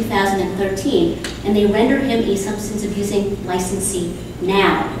November of 2013, and they rendered him a substance abusing licensee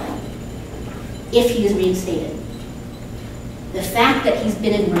now, if he is reinstated. The fact that he's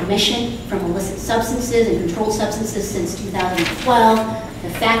been in remission from illicit substances and controlled substances since 2012, the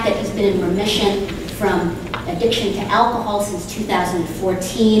fact that he's been in remission from addiction to alcohol since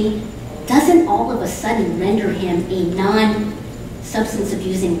 2014, doesn't all of a sudden render him a non-substance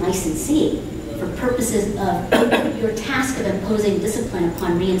abusing licensee for purposes of your task of imposing discipline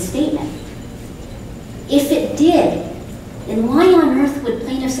upon reinstatement. If it did, then why on earth would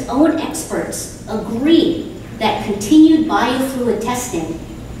plaintiff's own experts agree that continued biofluid testing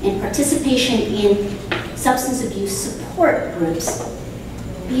and participation in substance abuse support groups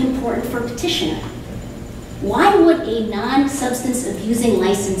be important for a petitioner? Why would a non-substance abusing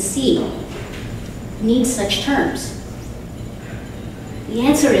licensee need such terms? The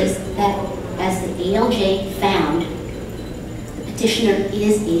answer is that, as the ALJ found, the petitioner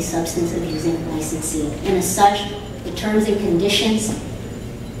is a substance abusing licensee, and as such, the terms and conditions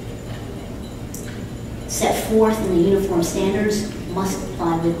set forth in the uniform standards must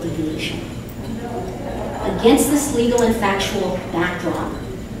apply with deviation. Against this legal and factual backdrop,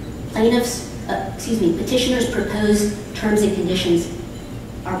 petitioners' proposed terms and conditions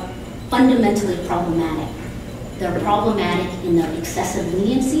are fundamentally problematic. They're problematic in their excessive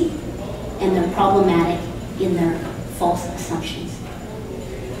leniency, and they're problematic in their false assumptions.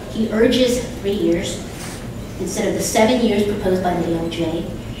 He urges 3 years instead of the 7 years proposed by the ALJ.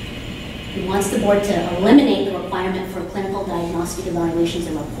 He wants the board to eliminate the requirement for clinical diagnostic evaluations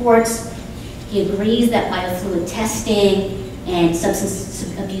and reports. He agrees that biofluid testing and substance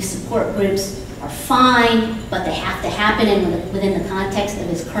abuse support groups are fine, but they have to happen within the context of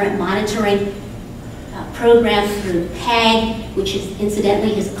his current monitoring program through PEG, which is,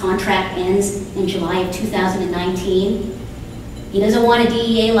 incidentally, his contract ends in July of 2019. He doesn't want a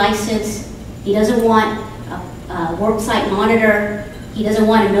DEA license. He doesn't want a worksite monitor. He doesn't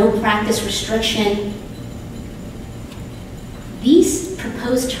want a no practice restriction. These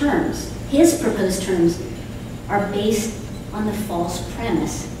proposed terms, his proposed terms, are based on the false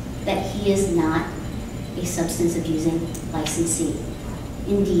premise that he is not a substance abusing licensee.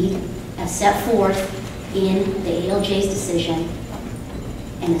 Indeed, as set forth in the ALJ's decision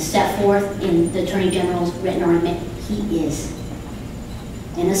and as set forth in the Attorney General's written argument, he is.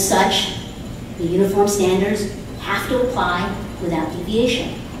 And as such, the uniform standards have to apply without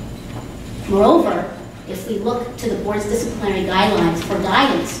deviation. Moreover, if we look to the board's disciplinary guidelines for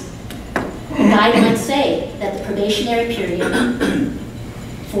guidance, the guidelines say that the probationary period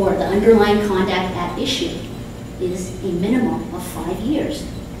for the underlying conduct at issue is a minimum of 5 years.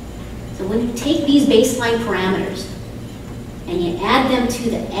 So when you take these baseline parameters and you add them to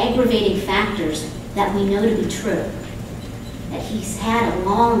the aggravating factors that we know to be true, that he's had a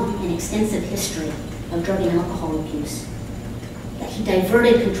long and extensive history of drug and alcohol abuse, that he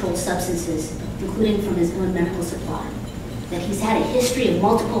diverted controlled substances, including from his own medical supply, that he's had a history of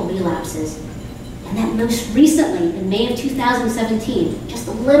multiple relapses, and that most recently, in May of 2017, just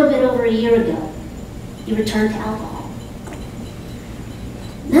a little bit over a year ago, he returned to alcohol.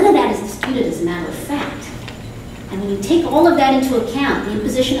 None of that is disputed as a matter of fact. And when you take all of that into account, the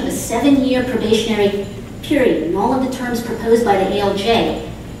imposition of a 7-year probationary period and all of the terms proposed by the ALJ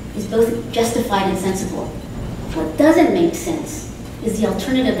is both justified and sensible. What doesn't make sense is the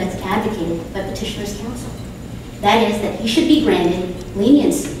alternative that's advocated by petitioner's counsel. That is, that he should be granted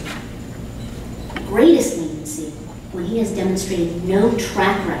leniency, greatest leniency, when he has demonstrated no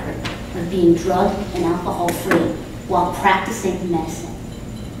track record of being drug and alcohol free while practicing medicine.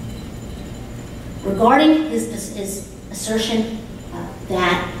 Regarding his assertion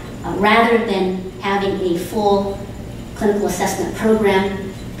that rather than having a full clinical assessment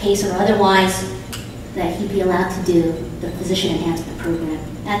program, PACE or otherwise, that he be allowed to do the physician enhancement program.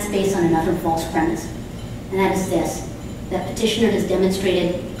 That's based on another false premise, and that is this: that petitioner has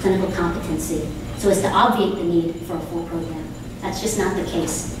demonstrated clinical competency so as to obviate the need for a full program. That's just not the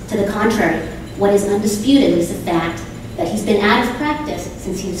case. To the contrary, what is undisputed is the fact that he's been out of practice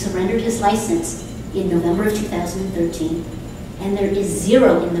since he surrendered his license in November of 2013, and there is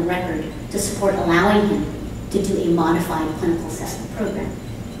zero in the record to support allowing him to do a modified clinical assessment program.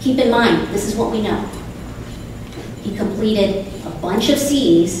 Keep in mind, this is what we know. He completed a bunch of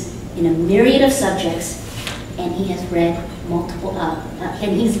CEs in a myriad of subjects, and he has read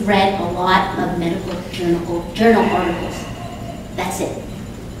he's read a lot of medical journal articles. That's it.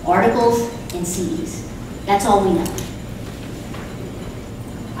 Articles and CEs. That's all we know.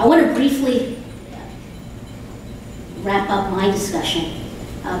 I want to briefly wrap up my discussion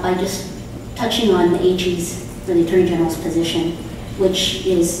by just touching on the AG's, or the Attorney General's position, which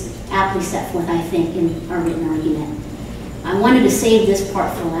is aptly set forth, I think, in our written argument. I wanted to save this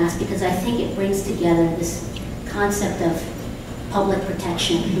part for last because I think it brings together this concept of public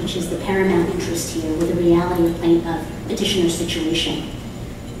protection, which is the paramount interest here, with the reality of petitioner's situation.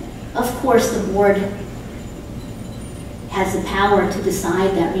 Of course, the board has the power to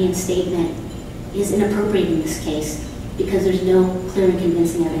decide that reinstatement is inappropriate in this case because there's no clear and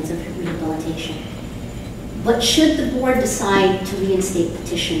convincing evidence of rehabilitation. But should the board decide to reinstate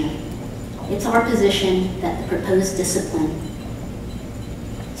petitioner, it's our position that the proposed discipline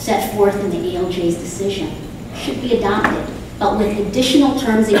set forth in the ALJ's decision should be adopted, but with additional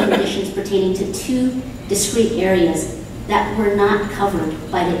terms and conditions pertaining to two discrete areas that were not covered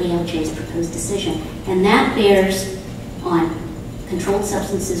by the ALJ's proposed decision. And that bears on controlled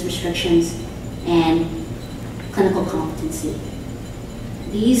substances restrictions and clinical competency.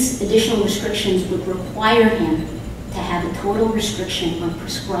 These additional restrictions would require him to have a total restriction on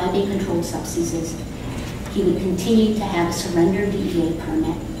prescribing controlled substances. He would continue to have a surrendered DEA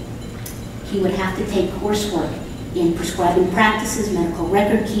permit. He would have to take coursework in prescribing practices, medical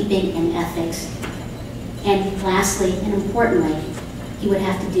record keeping, and ethics. And lastly, and importantly, he would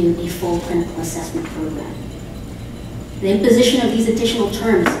have to do a full clinical assessment program. The imposition of these additional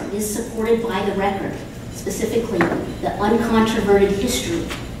terms is supported by the record, specifically the uncontroverted history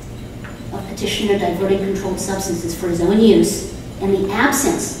of petitioner diverting controlled substances for his own use and the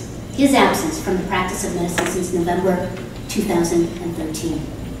his absence from the practice of medicine since November 2013.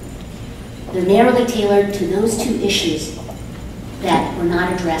 They're narrowly tailored to those two issues that were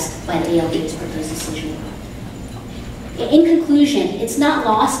not addressed by the ALJ's proposed decision. In conclusion, it's not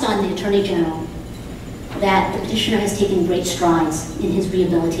lost on the Attorney General that the petitioner has taken great strides in his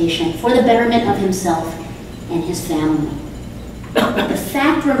rehabilitation for the betterment of himself and his family. But the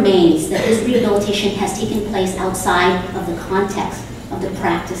fact remains that his rehabilitation has taken place outside of the context of the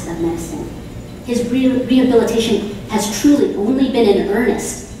practice of medicine. His rehabilitation has truly only been in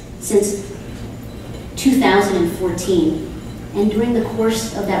earnest since 2014. And during the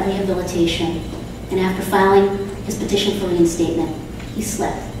course of that rehabilitation, and after filing his petition for reinstatement, he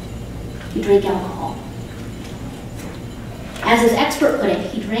slept. He drank alcohol. As his expert put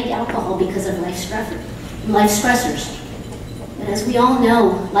it, he drank alcohol because of life stressors. But as we all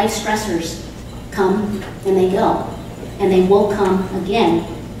know, life stressors come and they go, and they will come again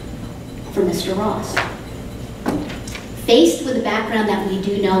for Mr. Ross. Faced with the background that we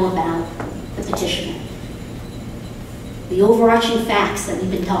do know about the petitioner, the overarching facts that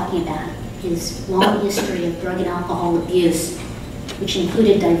we've been talking about, his long history of drug and alcohol abuse, which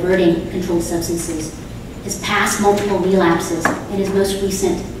included diverting controlled substances, his past multiple relapses, and his most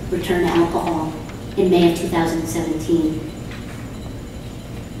recent return to alcohol in May of 2017.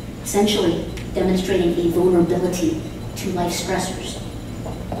 Essentially demonstrating a vulnerability to life stressors.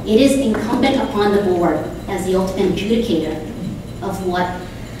 It is incumbent upon the board as the ultimate adjudicator of what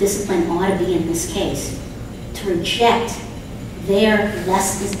discipline ought to be in this case to reject their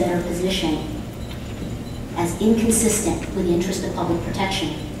less is better position as inconsistent with the interest of public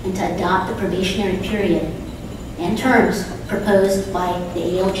protection and to adopt the probationary period and terms proposed by the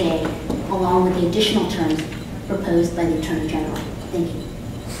ALJ along with the additional terms proposed by the Attorney General. Thank you.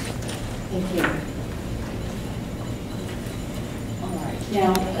 Thank you. All right.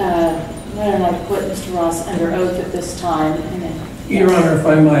 Now, why don't I put Mr. Ross under oath at this time, and then Your Honor, if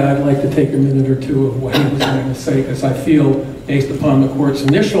I might, I'd like to take a minute or two of what he was going to say, because I feel, based upon the court's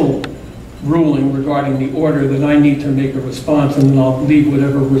initial ruling regarding the order, that I need to make a response, and then I'll leave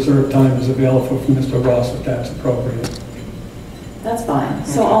whatever reserved time is available for Mr. Ross, if that's appropriate. That's fine.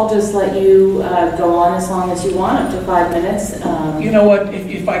 So I'll just let you go on as long as you want, up to 5 minutes. You know what,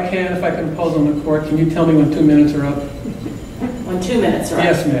 if I can impose on the court, can you tell me when 2 minutes are up? When 2 minutes are up.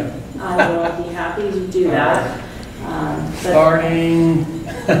 Yes, ma'am. I will be happy to do that. Starting.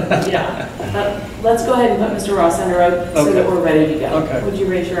 Yeah, but let's go ahead and put Mr. Ross under oath so that we're ready to go. Okay. Would you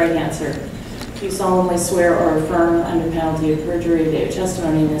raise your right hand, sir? Do you solemnly swear or affirm under penalty of perjury that your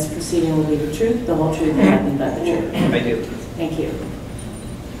testimony in this proceeding will be the truth, the whole truth, and nothing but the truth? I do. Thank you.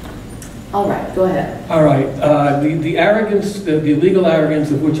 All right, go ahead. All right. The arrogance, the legal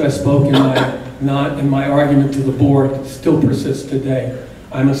arrogance of which I spoke in my argument to the board still persists today.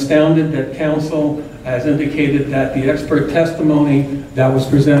 I'm astounded that counsel has indicated that the expert testimony that was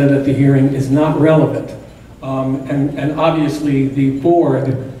presented at the hearing is not relevant. And obviously the board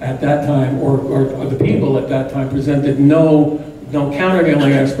at that time, or the people at that time, presented no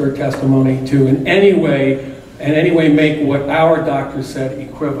countervailing expert testimony to in any way make what our doctor said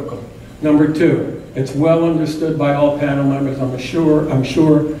equivocal. Number two, it's well understood by all panel members, I'm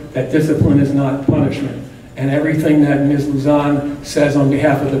sure that discipline is not punishment. And everything that Ms. Luzon says on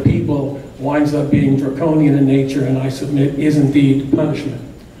behalf of the people winds up being draconian in nature, and I submit is indeed punishment.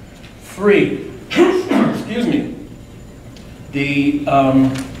 Three, excuse me,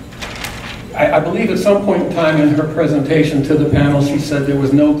 I believe at some point in time in her presentation to the panel, she said there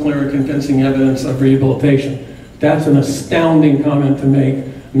was no clear and convincing evidence of rehabilitation. That's an astounding comment to make,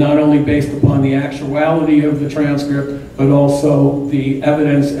 not only based upon the actuality of the transcript, but also the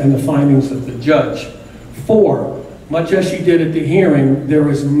evidence and the findings of the judge. Four, much as she did at the hearing, there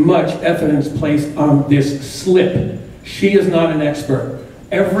is much evidence placed on this slip. She is not an expert.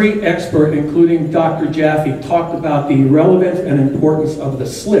 Every expert, including Dr. Jaffe, talked about the relevance and importance of the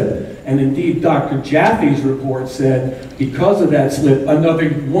slip. And indeed, Dr. Jaffe's report said, because of that slip, another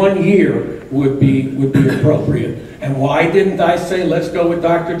 1 year would be appropriate. And why didn't I say, let's go with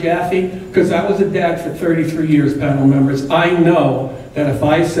Dr. Jaffe? Because I was a dad for 33 years, panel members. I know that if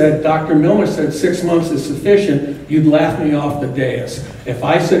I said, Dr. Miller said 6 months is sufficient, you'd laugh me off the dais. If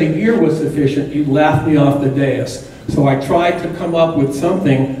I said a year was sufficient, you'd laugh me off the dais. So I tried to come up with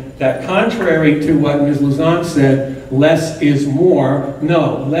something that, contrary to what Ms. Luzon said, less is more.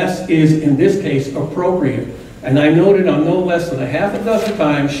 No, less is, in this case, appropriate. And I noted on no less than a half a dozen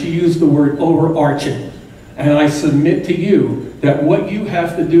times she used the word overarching. And I submit to you that what you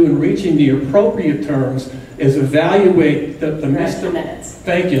have to do in reaching the appropriate terms is evaluate the Mr.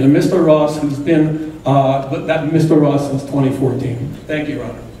 Thank you, the Mr. Ross who's been Mr. Ross since 2014. Thank you, Your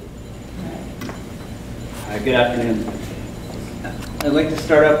Honor. Good afternoon. I'd like to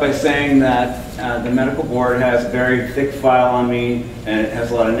start out by saying that the medical board has a very thick file on me, and it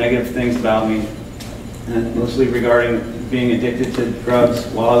has a lot of negative things about me, and mostly regarding being addicted to drugs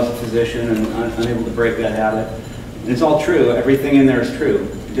while I was a physician and unable to break that habit. And it's all true. Everything in there is true.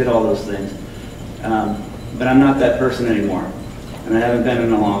 I did all those things. But I'm not that person anymore, and I haven't been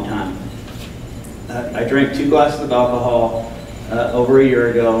in a long time. I drank 2 glasses of alcohol over a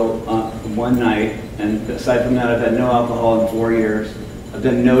year ago one night, and aside from that, I've had no alcohol in 4 years. I've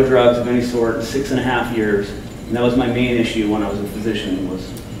done no drugs of any sort in 6.5 years, and that was my main issue when I was a physician,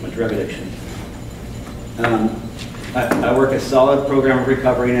 was my drug addiction. I work a solid program of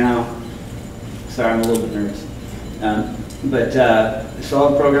recovery now. Sorry, I'm a little bit nervous. But a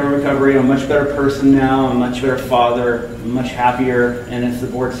solid program of recovery. I'm a much better person now. I'm a much better father. I'm much happier. And if the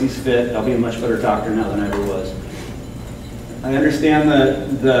board sees fit, I'll be a much better doctor now than I ever was. I understand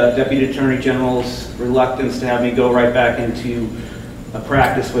the Deputy Attorney General's reluctance to have me go right back into a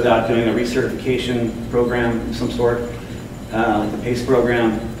practice without doing a recertification program of some sort, like the PACE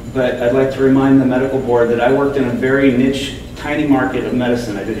program. But I'd like to remind the medical board that I worked in a very niche, tiny market of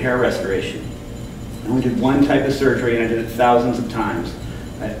medicine. I did hair restoration. I only did one type of surgery, and I did it thousands of times.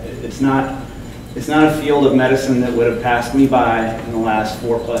 It's not a field of medicine that would have passed me by in the last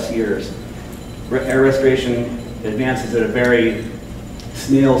 4+ years. Hair restoration advances at a very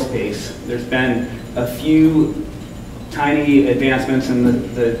snail's pace. There's been a few tiny advancements in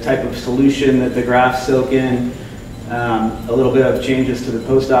the type of solution that the grafts soak in, a little bit of changes to the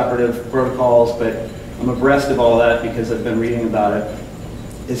post-operative protocols, but I'm abreast of all that because I've been reading about it.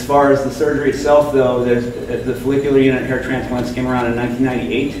 As far as the surgery itself, though, the follicular unit hair transplants came around in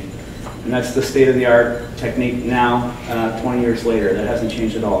 1998, and that's the state-of-the-art technique now, 20 years later. That hasn't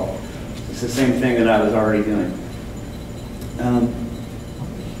changed at all. It's the same thing that I was already doing.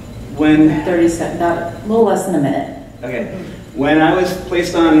 30 seconds, a little less than a minute. Okay. When I was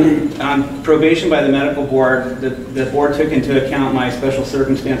placed on probation by the medical board, the board took into account my special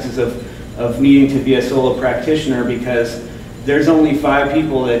circumstances of needing to be a solo practitioner because there's only 5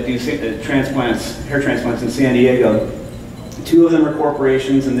 people that do transplants, hair transplants in San Diego. 2 of them are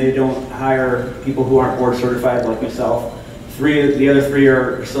corporations and they don't hire people who aren't board certified like myself. The other 3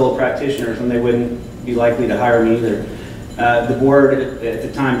 are solo practitioners and they wouldn't be likely to hire me either. The board at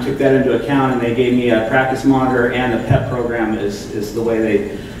the time took that into account and they gave me a practice monitor and a PEP program is the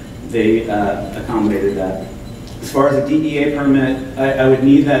way they accommodated that. As far as a DEA permit, I would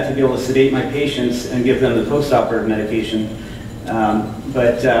need that to be able to sedate my patients and give them the post-operative medication.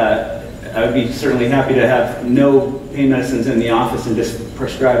 But I would be certainly happy to have no pain medicines in the office and just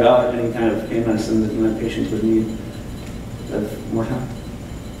prescribe out any kind of pain medicine that my patients would need. More time?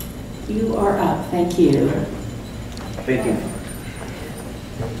 You are up. Thank you. Thank you.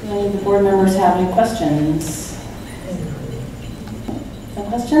 Do any of the board members have any questions? No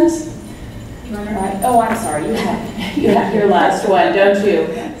questions? All right. Oh, I'm sorry. You have your last one, don't you?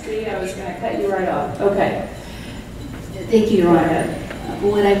 See, I was going to cut you right off. Okay. Thank you, Your Honor.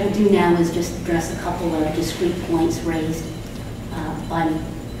 What I will do now is just address a couple of discrete points raised by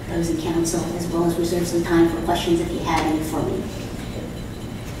opposing counsel, as well as reserve some time for questions if you have any for me.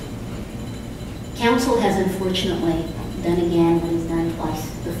 Counsel has unfortunately done again what he's done twice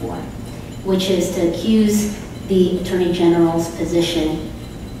before, which is to accuse the Attorney General's position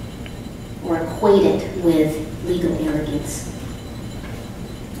or equate it with legal arrogance.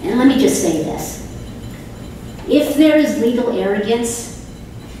 And let me just say this. If there is legal arrogance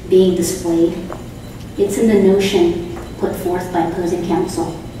being displayed, it's in the notion put forth by opposing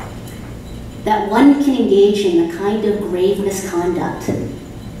counsel that one can engage in the kind of grave misconduct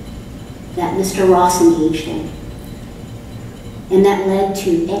that Mr. Ross engaged in, and that led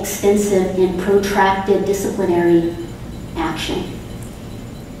to extensive and protracted disciplinary action,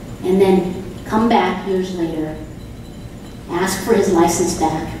 and then come back years later, ask for his license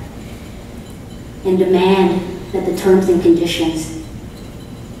back, and demand that the terms and conditions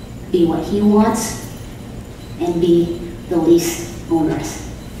be what he wants and be the least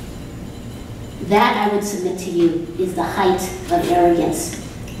onerous. That, I would submit to you, is the height of arrogance,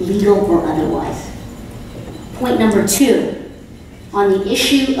 legal or otherwise. Point number 2, on the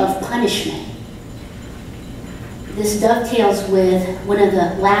issue of punishment. This dovetails with one of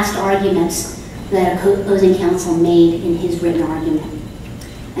the last arguments that opposing counsel made in his written argument.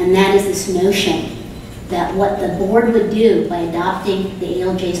 And that is this notion that what the board would do by adopting the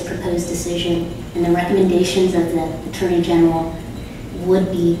ALJ's proposed decision and the recommendations of the Attorney General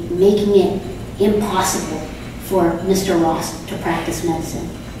would be making it impossible for Mr. Ross to practice medicine,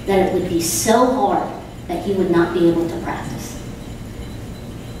 that it would be so hard that he would not be able to practice.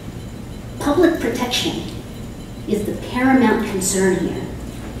 Public protection is the paramount concern here.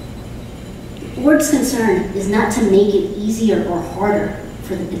 The board's concern is not to make it easier or harder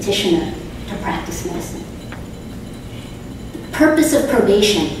for the petitioner to practice medicine. The purpose of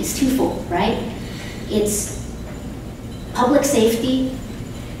probation is twofold, right? It's public safety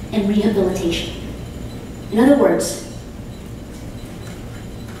and rehabilitation. In other words,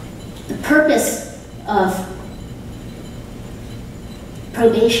 the purpose of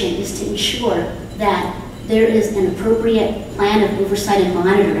probation is to ensure that there is an appropriate plan of oversight and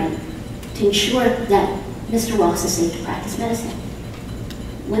monitoring to ensure that Mr. Ross is safe to practice medicine.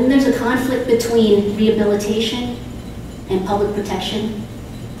 When there's a conflict between rehabilitation and public protection,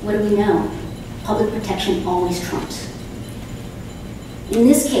 what do we know? Public protection always trumps. In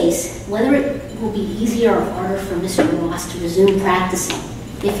this case, whether it will be easier or harder for Mr. Ross to resume practicing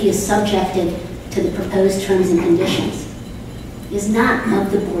if he is subjected to the proposed terms and conditions is not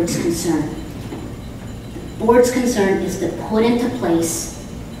of the board's concern. The board's concern is to put into place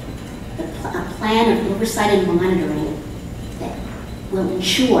a plan of oversight and monitoring that will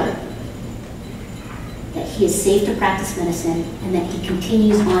ensure that he is safe to practice medicine and that he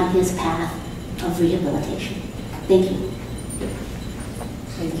continues on his path of rehabilitation. Thank you.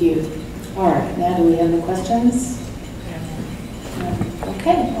 Thank you. All right, now do we have any questions? No.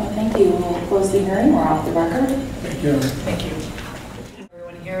 Okay, well, thank you. We'll close the hearing. We're off the record. Thank you. Thank you.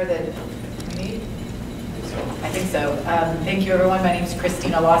 Everyone here that we need? I think so. Thank you, everyone. My name is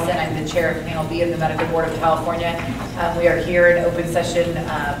Christina Lawson. I'm the chair of Panel B of the Medical Board of California. We are here in open session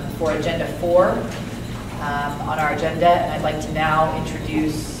for Agenda 4 on our agenda, and I'd like to now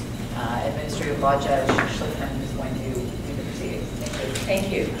introduce Administrative Law Judge Schlickman, who's going to do the proceedings.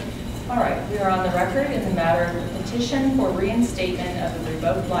 Thank you. All right, we are on the record in the matter of the petition for reinstatement of the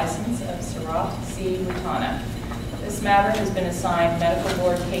revoked license of Sarath C. WITANA. This matter has been assigned Medical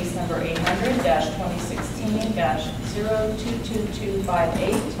Board Case Number 800-2016.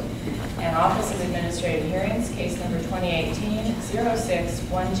 2018-022258, and Office of Administrative Hearings, case number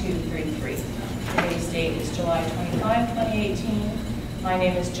 2018-06-1233. Today's date is July 25, 2018. My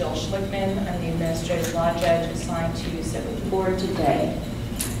name is Jill Schlickman. I'm the Administrative Law Judge assigned to sit with the board today.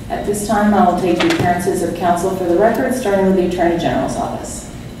 At this time, I will take the appearances of counsel for the record, starting with the Attorney General's office.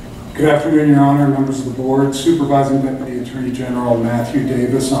 Good afternoon, Your Honor, members of the board. Supervising Deputy Attorney General Matthew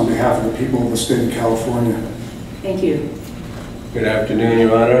Davis on behalf of the people of the state of California. Thank you. Good afternoon,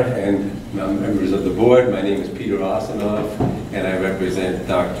 Your Honor, and members of the board. My name is Peter Osinoff, and I represent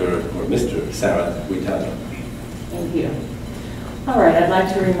Mr. Sarath C. Thank you. All right, I'd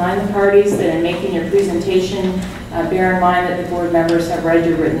like to remind the parties that in making your presentation, bear in mind that the board members have read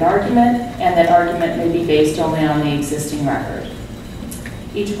your written argument and that argument may be based only on the existing record.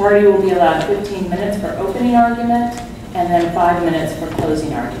 Each party will be allowed 15 minutes for opening argument and then 5 minutes for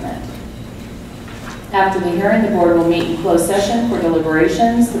closing argument. After the hearing, the board will meet in closed session for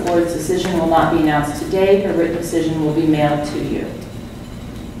deliberations. The board's decision will not be announced today. A written decision will be mailed to you.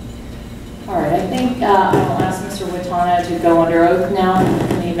 All right, I think I will ask Mr. WITANA to go under oath now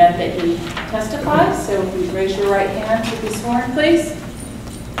in the event that he testifies. So please raise your right hand to be sworn, please.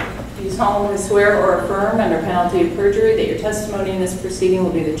 Do you solemnly swear or affirm under penalty of perjury that your testimony in this proceeding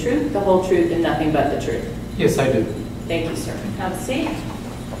will be the truth, the whole truth, and nothing but the truth? Yes, I do. Thank you, sir. Have a seat.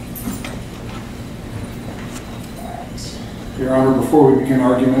 Your Honor, before we begin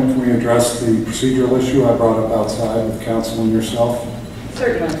argument, can we address the procedural issue I brought up outside with counsel and yourself?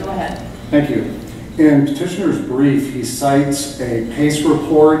 Certainly, go ahead. Thank you. In petitioner's brief, he cites a PACE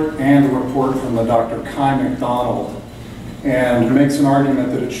report and a report from the Dr. Kai McDonald and makes an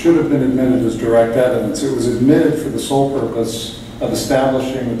argument that it should have been admitted as direct evidence. It was admitted for the sole purpose of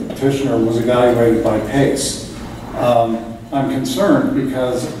establishing that the petitioner was evaluated by PACE. I'm concerned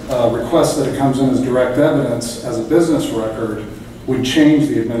because a request that it comes in as direct evidence as a business record would change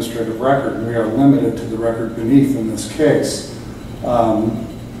the administrative record, and we are limited to the record beneath in this case.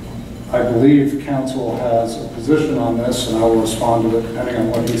 I believe counsel has a position on this, and I will respond to it depending on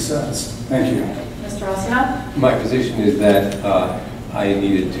what he says. Thank you. Mr. Osinoff? My position is that I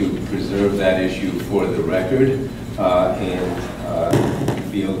needed to preserve that issue for the record and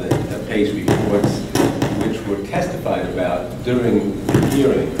feel that the PACE reports which were testified about during the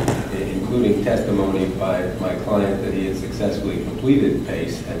hearing, including testimony by my client that he had successfully completed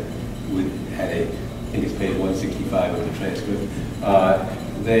PACE at I think it's page 165 of the transcript.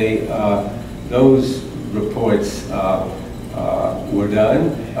 Those reports were done.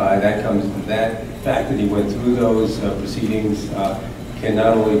 That fact that he went through those proceedings can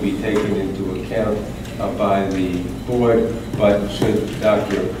not only be taken into account by the board, but should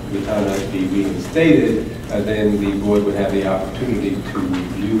Dr. WITANA be reinstated, then the board would have the opportunity to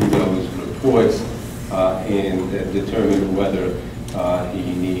review those reports and determine whether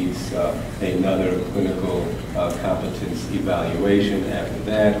he needs another clinical competence evaluation after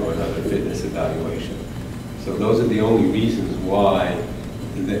that or another fitness evaluation. So those are the only reasons why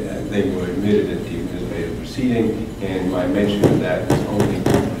they were admitted at the administrative proceeding, and my mention of that was only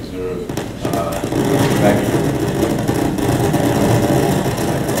to preserve the record.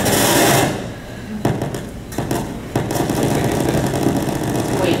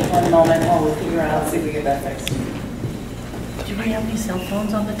 Wait 1 moment while we figure out. Let's see if we get that fixed. Do we have any cell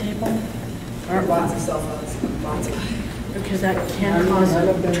phones on the table? Or lots of cell phones. Lots of. Because that can cause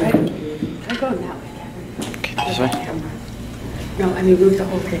a try going that way. This way? No, I mean move the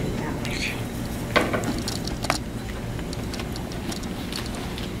whole thing that way.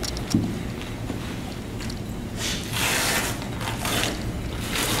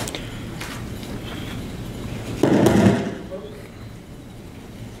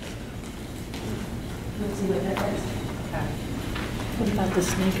 What about the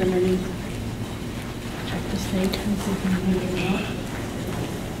snake underneath? Check the snake and see if we can get it out.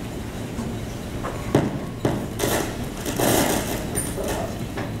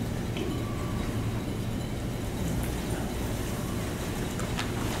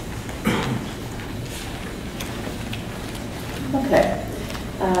 Okay.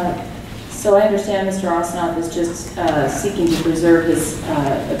 So I understand Mr. Osinoff is just seeking to preserve his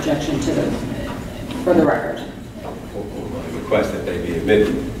objection for the record. Request that they be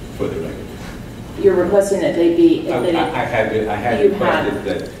admitted for the record. You're requesting that they be admitted? I had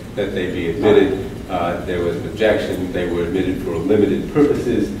requested that they be admitted. There was an objection. They were admitted for limited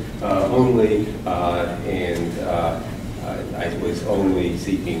purposes only, and I was only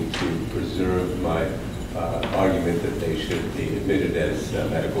seeking to preserve my argument that they should be admitted as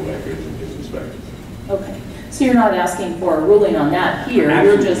medical records and business records. Okay. So you're not asking for a ruling on that here?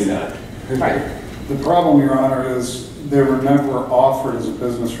 Absolutely not. Right. The problem, Your Honor, is they were never offered as a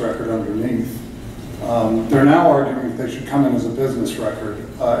business record underneath. They're now arguing that they should come in as a business record.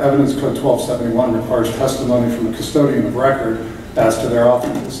 Evidence Code 1271 requires testimony from the custodian of record as to their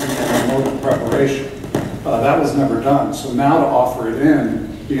authenticity and mode of preparation. That was never done. So now to offer it in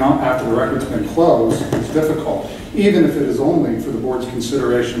after the record's been closed is difficult, even if it is only for the board's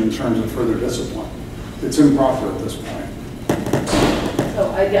consideration in terms of further discipline. It's improper at this point. So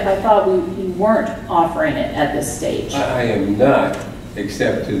I thought we weren't offering it at this stage. I am not,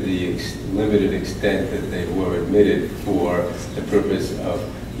 except to the limited extent that they were admitted for the purpose of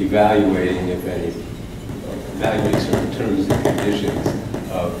evaluating, if any, evaluating certain terms and conditions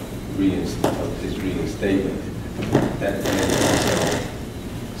of his reinstatement.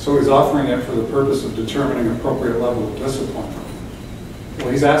 So he's offering it for the purpose of determining appropriate level of discipline. Well,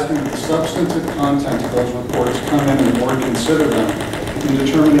 he's asking that the substantive content of those reports come in and the board consider them in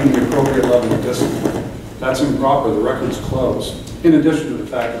determining the appropriate level of discipline. That's improper. The record's closed. In addition to the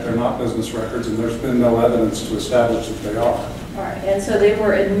fact that they're not business records and there's been no evidence to establish that they are. All right, and so they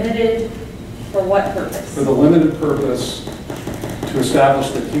were admitted for what purpose? For the limited purpose to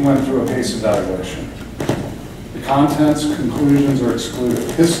establish that he went through a PACE evaluation. The contents, conclusions are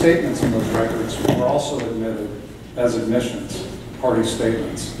excluded. His statements in those records were also admitted as admissions, party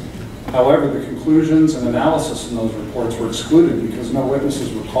statements. However, the conclusions and analysis in those reports were excluded because no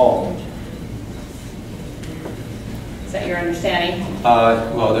witnesses were called. Is that your understanding?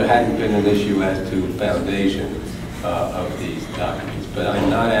 Well, there hadn't been an issue as to foundation of these documents, but I'm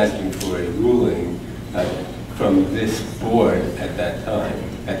not asking for a ruling from this board at that time,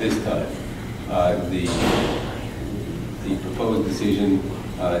 at this time. The proposed decision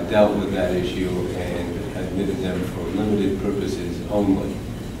dealt with that issue and admitted them for limited purposes only.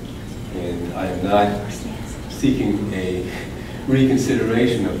 And I am not seeking a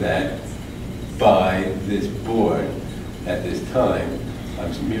reconsideration of that by this board at this time.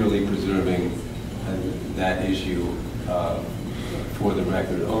 I'm merely preserving that issue for the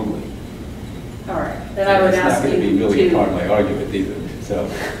record only. All right, then I would ask you to... It's not going to be really part of my argument either, so...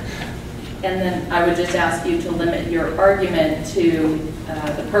 And then I would just ask you to limit your argument to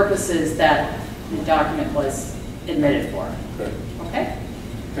the purposes that the document was admitted for. Great. Okay?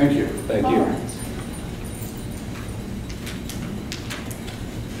 Thank you. Thank you. Right.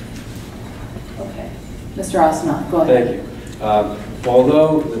 Okay. Mr. Osman, go ahead. Thank you.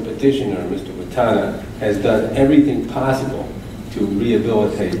 Although the petitioner, Mr. WITANA, has done everything possible to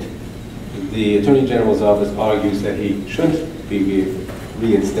rehabilitate, the Attorney General's office argues that he shouldn't be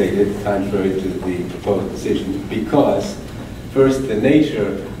reinstated, contrary to the proposed decision, because, first, the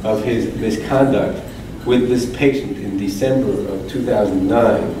nature of his misconduct with this patient in December of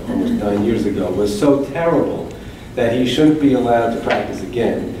 2009, almost 9 years ago, was so terrible that he shouldn't be allowed to practice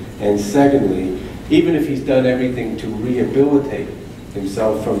again. And secondly, even if he's done everything to rehabilitate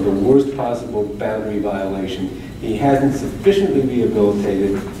himself from the worst possible boundary violation, he hasn't sufficiently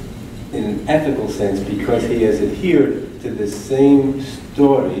rehabilitated in an ethical sense because he has adhered to the same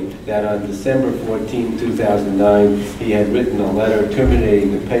story that on December 14, 2009, he had written a letter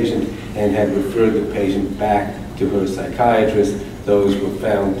terminating the patient and had referred the patient back to her psychiatrist. Those were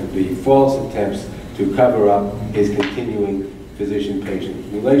found to be false attempts to cover up his continuing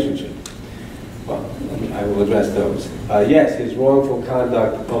physician-patient relationship. Well, I will address those. Yes, his wrongful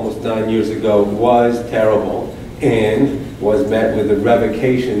conduct almost 9 years ago was terrible and was met with a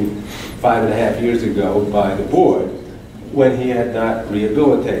revocation 5.5 years ago by the board when he had not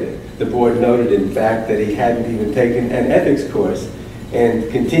rehabilitated. The board noted, in fact, that he hadn't even taken an ethics course and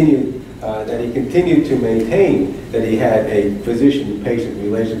that he continued to maintain that he had a physician-patient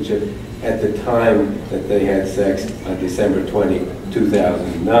relationship at the time that they had sex on December 20,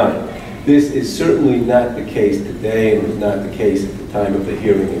 2009. This is certainly not the case today and was not the case at the time of the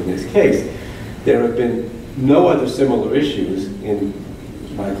hearing in this case. There have been no other similar issues in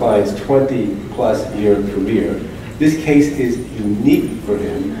my client's 20-plus year career. This case is unique for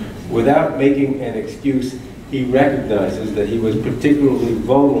him. Without making an excuse, he recognizes that he was particularly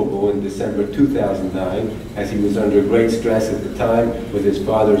vulnerable in December 2009, as he was under great stress at the time with his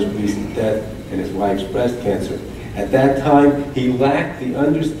father's recent death and his wife's breast cancer. At that time, he lacked the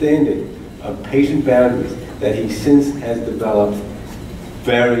understanding of patient boundaries that he since has developed,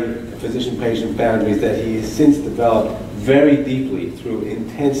 physician-patient boundaries that he has since developed very deeply through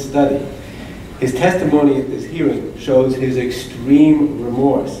intense study. His testimony at this hearing shows his extreme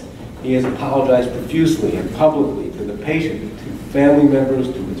remorse. He has apologized profusely and publicly to the patient, to family members,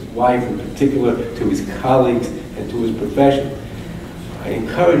 to his wife in particular, to his colleagues, and to his profession. I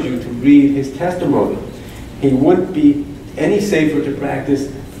encourage you to read his testimony. He wouldn't be any safer to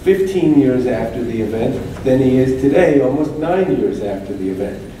practice 15 years after the event than he is today, almost 9 years after the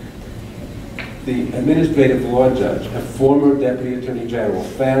event. The administrative law judge, a former deputy attorney general,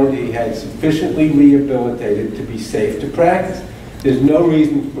 found he had sufficiently rehabilitated to be safe to practice. There's no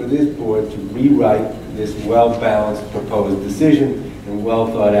reason for this board to rewrite this well-balanced proposed decision and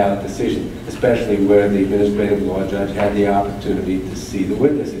well-thought-out decision, especially where the administrative law judge had the opportunity to see the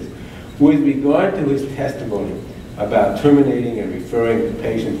witnesses. With regard to his testimony about terminating and referring the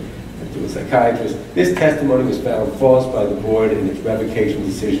patient to a psychiatrist, this testimony was found false by the board in its revocation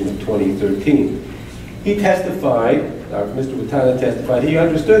decision of 2013. He testified, Mr. WITANA testified, he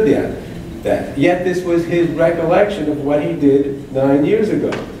understood that. Yet this was his recollection of what he did 9 years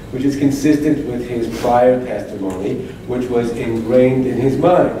ago, which is consistent with his prior testimony, which was ingrained in his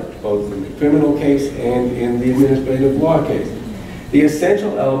mind, both in the criminal case and in the administrative law case. The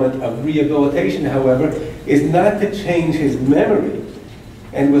essential element of rehabilitation, however, is not to change his memory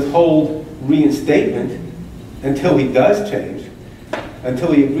and withhold reinstatement until he does change,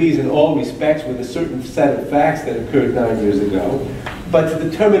 until he agrees in all respects with a certain set of facts that occurred 9 years ago, but to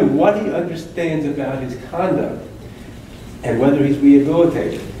determine what he understands about his conduct and whether he's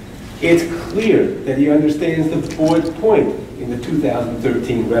rehabilitated. It's clear that he understands the board's point in the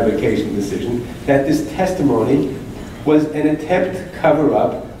 2013 revocation decision that this testimony was an attempt to cover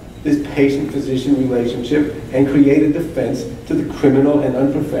up this patient-physician relationship and create a defense to the criminal and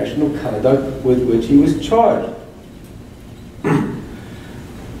unprofessional conduct with which he was charged. And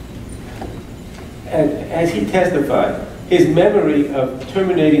as he testified, his memory of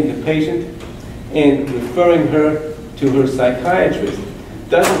terminating the patient and referring her to her psychiatrist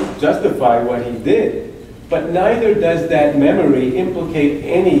doesn't justify what he did, but neither does that memory implicate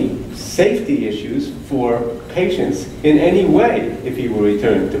any safety issues for patients in any way if he were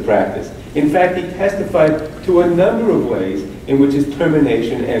returned to practice. In fact, he testified to a number of ways in which his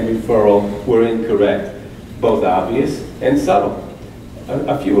termination and referral were incorrect, both obvious and subtle.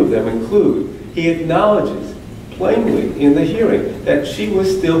 A few of them include, he acknowledges plainly in the hearing that she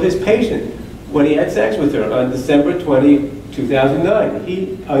was still his patient when he had sex with her on December 20, 2009.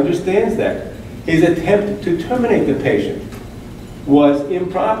 He understands that. His attempt to terminate the patient was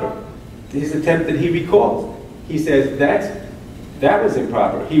improper. His attempt that he recalls. He says that was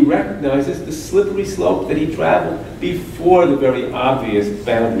improper. He recognizes the slippery slope that he traveled before the very obvious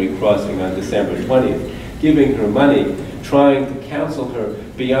boundary crossing on December 20th, giving her money, trying to counsel her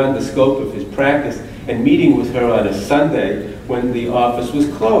beyond the scope of his practice, and meeting with her on a Sunday when the office was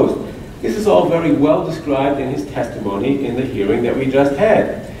closed. This is all very well described in his testimony in the hearing that we just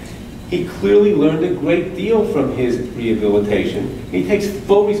had. He clearly learned a great deal from his rehabilitation. He takes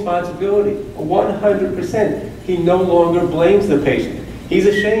full responsibility, 100%. He no longer blames the patient. He's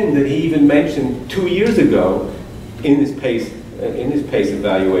ashamed that he even mentioned 2 years ago in his PACE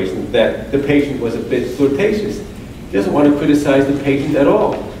evaluation that the patient was a bit flirtatious. He doesn't want to criticize the patient at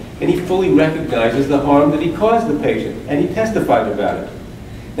all. And he fully recognizes the harm that he caused the patient, and he testified about it.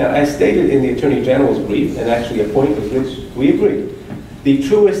 Now, as stated in the Attorney General's brief, and actually a point with which we agree, the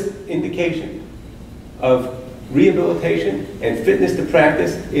truest indication of rehabilitation and fitness to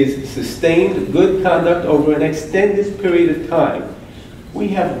practice is sustained good conduct over an extended period of time. We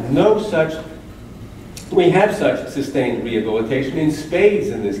have such sustained rehabilitation in spades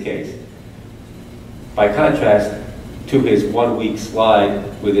in this case. By contrast to his 1-week slide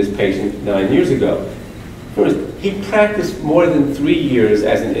with his patient 9 years ago. First, he practiced more than 3 years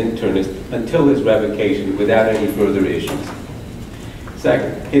as an internist until his revocation without any further issues.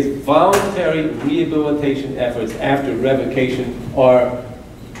 Second, his voluntary rehabilitation efforts after revocation are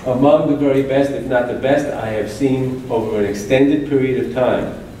among the very best, if not the best, I have seen over an extended period of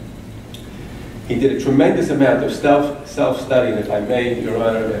time. He did a tremendous amount of self-study, and if I may, Your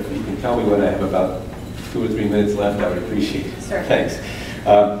Honor, if you can tell me when I have about 2 or 3 minutes left, I would appreciate it. Sure. Thanks.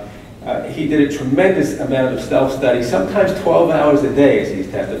 He did a tremendous amount of self-study, sometimes 12 hours a day, as he's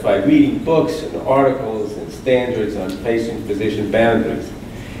testified, reading books and articles and standards on patient-physician boundaries.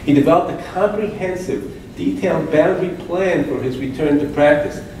 He developed a comprehensive, detailed boundary plan for his return to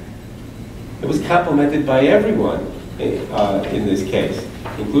practice. It was complimented by everyone in this case,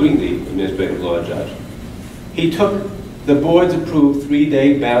 including the administrative law judge. He took the board's approved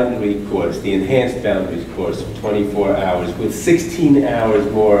 3-day boundary course, the enhanced boundaries course of 24 hours, with 16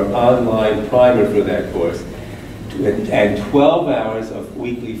 hours more of online primer for that course, and 12 hours of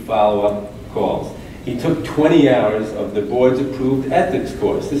weekly follow-up calls. He took 20 hours of the board's approved ethics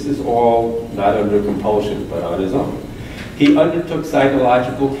course. This is all not under compulsion, but on his own. He undertook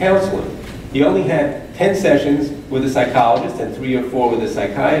psychological counseling. He only had 10 sessions with a psychologist and 3 or 4 with a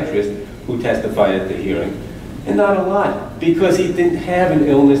psychiatrist who testified at the hearing. And not a lot. because he didn't have an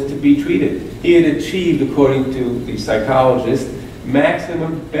illness to be treated. He had achieved, according to the psychologist,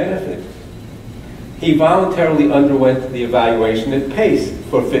 maximum benefit. He voluntarily underwent the evaluation at PACE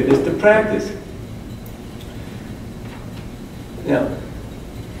for fitness to practice. Now,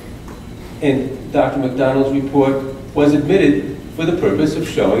 and Dr. McDonald's report was admitted for the purpose of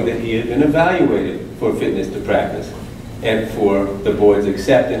showing that he had been evaluated for fitness to practice and for the board's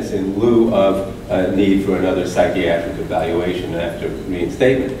acceptance in lieu of a need for another psychiatric evaluation after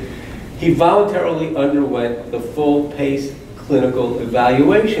reinstatement. He voluntarily underwent the full PACE clinical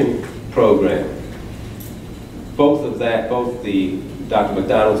evaluation program. Both the Dr.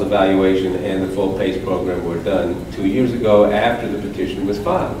 McDonald's evaluation and the full PACE program were done 2 years ago after the petition was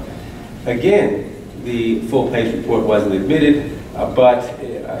filed. Again, the full PACE report wasn't admitted,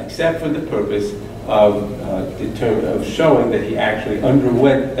 except for the purpose of showing that he actually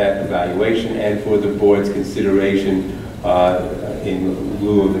underwent that evaluation and for the board's consideration in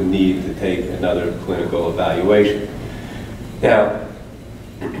lieu of the need to take another clinical evaluation. Now,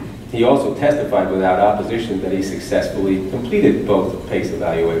 he also testified without opposition that he successfully completed both PACE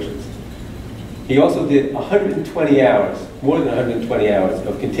evaluations. He also did 120 hours, more than 120 hours,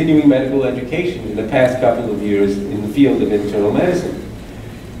 of continuing medical education in the past couple of years in the field of internal medicine.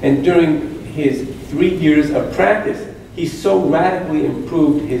 And during his 3 years of practice, he so radically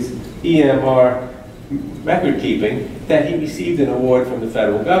improved his EMR record keeping that he received an award from the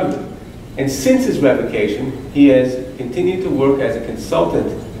federal government. And since his revocation, he has continued to work as a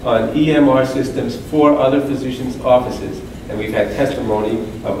consultant on EMR systems for other physicians' offices. And we've had testimony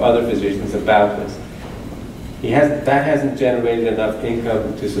of other physicians about this. That hasn't generated enough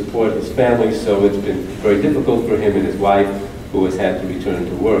income to support his family, so it's been very difficult for him and his wife, who has had to return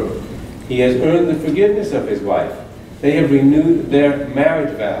to work. He has earned the forgiveness of his wife. They have renewed their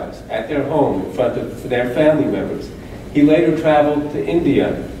marriage vows at their home in front of their family members. He later traveled to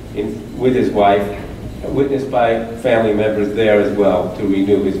India with his wife, witnessed by family members there as well, to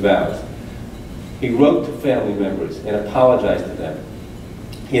renew his vows. He wrote to family members and apologized to them.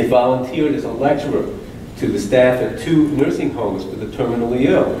 He had volunteered as a lecturer to the staff at 2 nursing homes for the terminally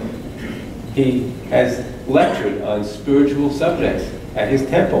ill. He has lectured on spiritual subjects at his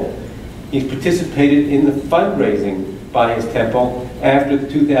temple. He's participated in the fundraising by his temple after the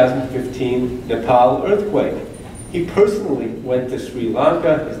 2015 Nepal earthquake. He personally went to Sri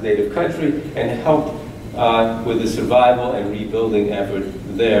Lanka, his native country, and helped with the survival and rebuilding effort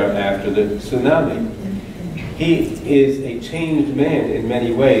there after the tsunami. He is a changed man in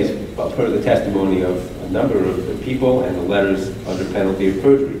many ways, per the testimony of a number of the people and the letters under penalty of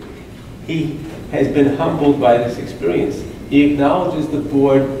perjury. He has been humbled by this experience. He acknowledges the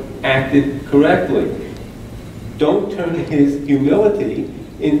board acted correctly. Don't turn his humility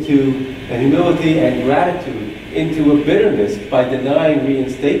and gratitude into a bitterness by denying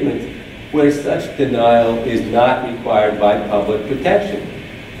reinstatement where such denial is not required by public protection.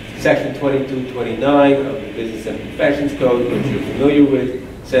 Section 2229 of the Business and Professions Code, which you're familiar with,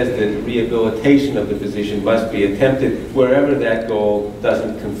 says that rehabilitation of the physician must be attempted wherever that goal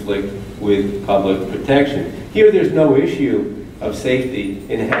doesn't conflict with public protection. Here there's no issue of safety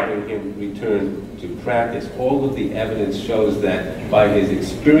in having him return to practice. All of the evidence shows that by his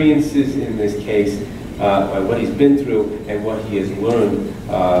experiences in this case, by what he's been through and what he has learned,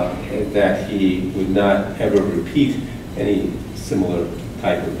 that he would not ever repeat any similar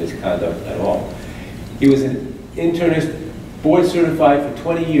type of misconduct at all. He was an internist, board certified for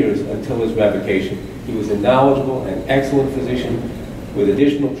 20 years until his revocation. He was a knowledgeable and excellent physician with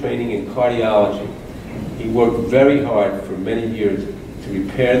additional training in cardiology. He worked very hard for many years to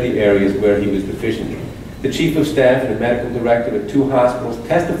repair the areas where he was deficient. The chief of staff and the medical director of 2 hospitals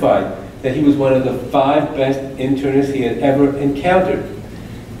testified that he was one of the 5 best internists he had ever encountered.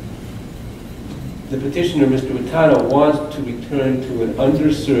 The petitioner, Mr. WITANA, wants to return to an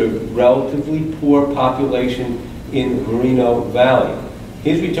underserved, relatively poor population in Moreno Valley.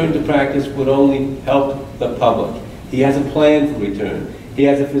 His return to practice would only help the public. He has a plan for return. He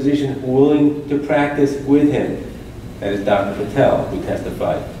has a physician willing to practice with him. That is Dr. Patel, who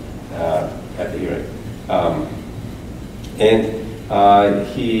testified at the hearing. And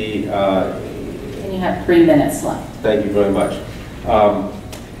you have 3 minutes left. Thank you very much.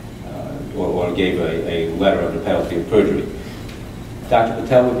 Or gave a letter under penalty of perjury. Dr.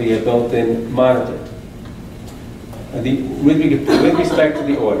 Patel would be a built-in monitor. With respect to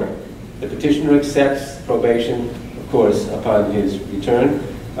the order, the petitioner accepts probation, of course, upon his return,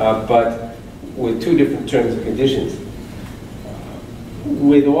 but with 2 different terms and conditions.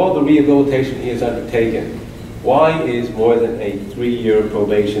 With all the rehabilitation he has undertaken, why is more than a 3-year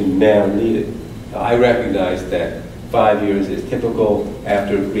probation now needed? I recognize that 5 years is typical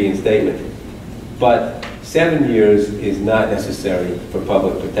after reinstatement. But 7 years is not necessary for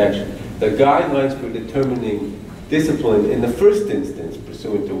public protection. The guidelines for determining discipline in the first instance,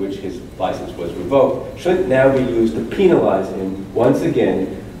 pursuant to which his license was revoked, should now be used to penalize him once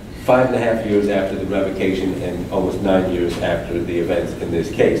again 5.5 years after the revocation and almost 9 years after the events in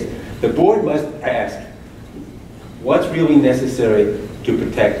this case. The board must ask, what's really necessary to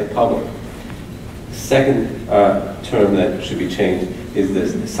protect the public? Second term that should be changed is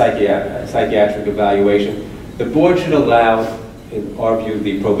this psychiatric evaluation. The board should allow, in our view,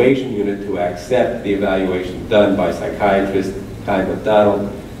 the probation unit to accept the evaluation done by psychiatrist Kai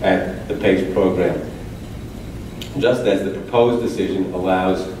McDonald at the PACE program, just as the proposed decision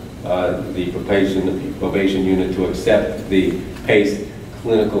allows the probation unit to accept the PACE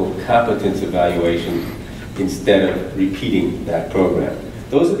clinical competence evaluation instead of repeating that program.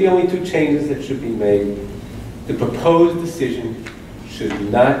 Those are the only two changes that should be made. The proposed decision should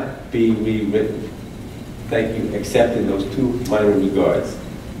not be rewritten. Thank you, except in those two minor regards.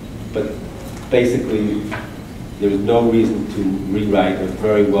 But basically, there is no reason to rewrite a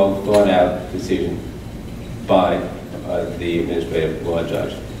very well thought out decision by the administrative law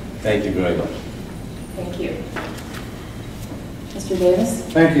judge. Thank you very much. Thank you. Mr. Davis?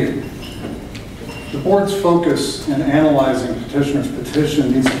 Thank you. The board's focus in analyzing petitioner's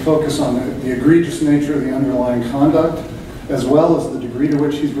petition needs to focus on the egregious nature of the underlying conduct, as well as the degree to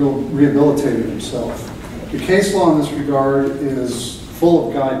which he's rehabilitated himself. The case law in this regard is full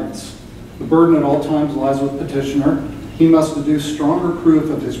of guidance. The burden at all times lies with petitioner. He must deduce stronger proof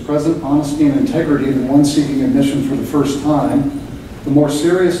of his present honesty and integrity than one seeking admission for the first time. The more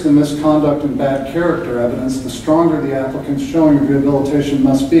serious the misconduct and bad character evidence, the stronger the applicant's showing of rehabilitation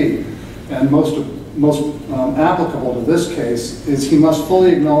must be. And most applicable to this case is he must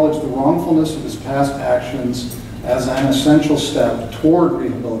fully acknowledge the wrongfulness of his past actions as an essential step toward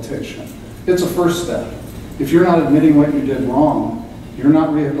rehabilitation. It's a first step. If you're not admitting what you did wrong, you're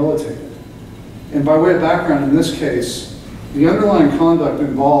not rehabilitated. And by way of background in this case, the underlying conduct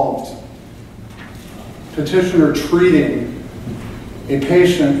involved petitioner treating a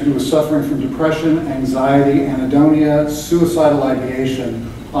patient who was suffering from depression, anxiety, anhedonia, suicidal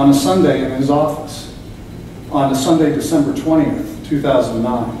ideation on a Sunday in his office, on a Sunday, December 20th,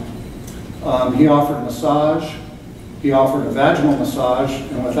 2009. He offered a massage, he offered a vaginal massage,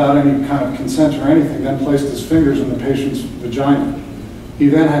 and without any kind of consent or anything, then placed his fingers in the patient's vagina. He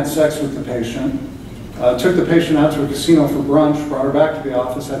then had sex with the patient, took the patient out to a casino for brunch, brought her back to the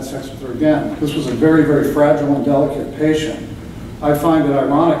office, had sex with her again. This was a very, very fragile and delicate patient. I find it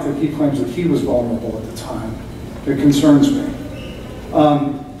ironic that he claims that he was vulnerable at the time. It concerns me.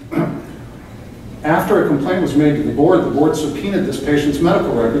 After a complaint was made to the board subpoenaed this patient's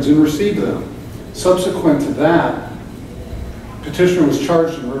medical records and received them. Subsequent to that, petitioner was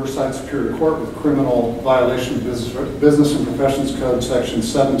charged in Riverside Superior Court with criminal violation of Business and Professions Code section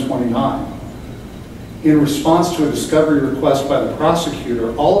 729. In response to a discovery request by the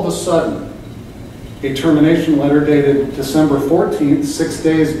prosecutor, all of a sudden, a termination letter dated December 14th, 6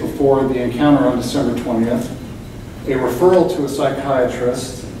 days before the encounter on December 20th, a referral to a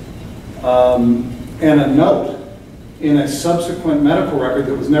psychiatrist, and a note in a subsequent medical record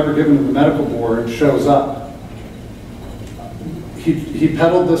that was never given to the medical board shows up. He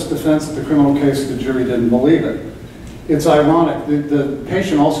peddled this defense of the criminal case, the jury didn't believe it. It's ironic, the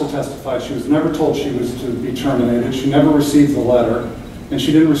patient also testified she was never told she was to be terminated, she never received the letter, and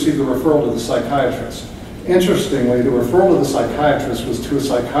she didn't receive the referral to the psychiatrist. Interestingly, the referral to the psychiatrist was to a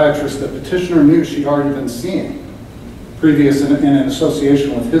psychiatrist that petitioner knew she'd already been seeing previous in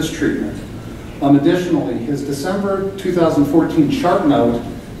association with his treatment. Additionally, his December 2014 chart note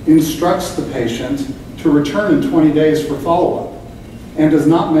instructs the patient to return in 20 days for follow-up and does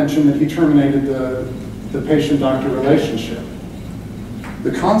not mention that he terminated the patient-doctor relationship.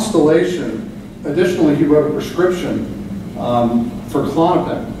 The Constellation, additionally, he wrote a prescription for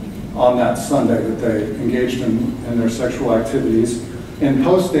Klonopin on that Sunday that they engaged in their sexual activities and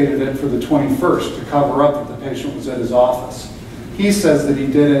post-dated it for the 21st to cover up that the patient was at his office. He says that he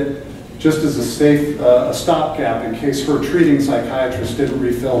did it just as a safe stopgap in case her treating psychiatrist didn't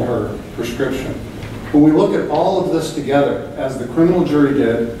refill her prescription. When we look at all of this together, as the criminal jury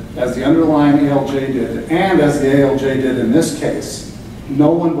did, as the underlying ALJ did, and as the ALJ did in this case,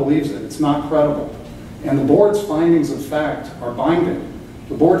 no one believes it. It's not credible. And the board's findings of fact are binding.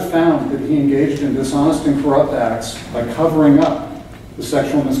 The board found that he engaged in dishonest and corrupt acts by covering up the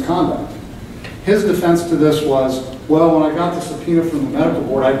sexual misconduct. His defense to this was, well, when I got the subpoena from the medical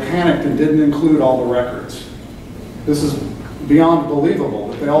board, I panicked and didn't include all the records. This is beyond believable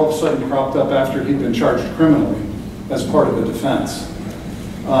that they all of a sudden cropped up after he'd been charged criminally. as part of the defense.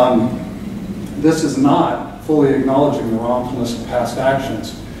 This is not fully acknowledging the wrongfulness of past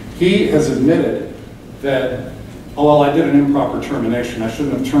actions. He has admitted that, oh, well, I did an improper termination. I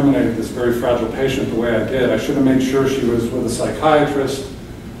shouldn't have terminated this very fragile patient the way I did. I should have made sure she was with a psychiatrist,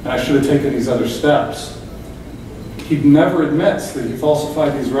 and I should have taken these other steps. He never admits that he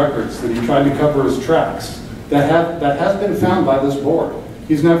falsified these records, that he tried to cover his tracks. That has been found by this board.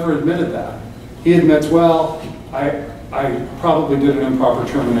 He's never admitted that. He admits, well, I probably did an improper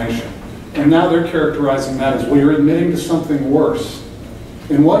termination. And now they're characterizing that as, well, you're admitting to something worse.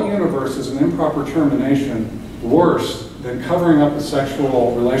 In what universe is an improper termination worse than covering up a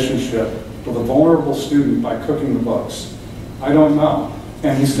sexual relationship with a vulnerable student by cooking the books? I don't know.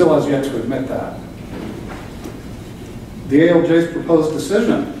 And he still has yet to admit that. The ALJ's proposed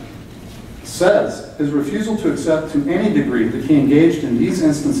decision says his refusal to accept to any degree that he engaged in these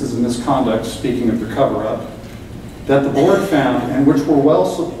instances of misconduct, speaking of the cover-up, that the board found and which were well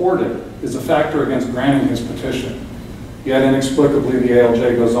supported is a factor against granting his petition. Yet inexplicably, the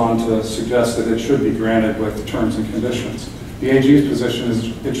ALJ goes on to suggest that it should be granted with terms and conditions. The AG's position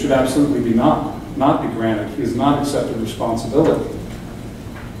is it should absolutely be not be granted. He has not accepted responsibility.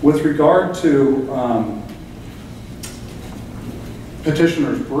 With regard to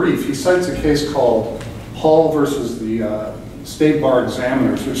petitioner's brief, he cites a case called Hall versus the State Bar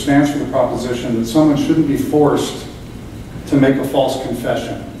Examiners, which stands for the proposition that someone shouldn't be forced to make a false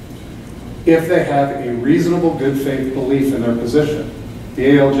confession if they have a reasonable good faith belief in their position. The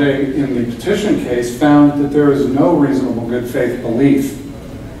ALJ in the petition case found that there is no reasonable good faith belief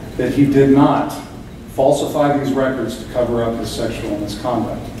that he did not falsify these records to cover up his sexual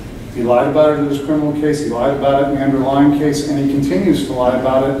misconduct. He lied about it in his criminal case, he lied about it in the underlying case, and he continues to lie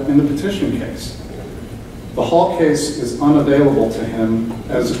about it in the petition case. The Hall case is unavailable to him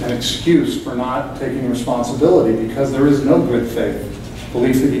as an excuse for not taking responsibility because there is no good faith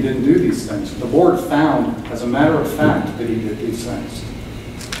belief that he didn't do these things. The board found, as a matter of fact, that he did these things.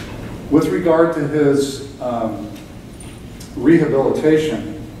 With regard to his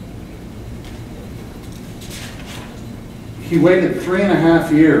rehabilitation, he waited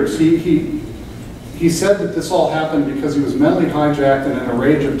 3.5 years. He said that this all happened because he was mentally hijacked and in a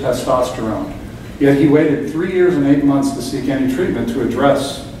rage of testosterone. Yet he waited 3 years and 8 months to seek any treatment to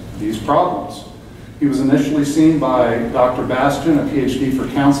address these problems. He was initially seen by Dr. Bastian, a PhD for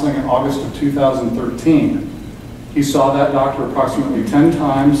counseling, in August of 2013. He saw that doctor approximately 10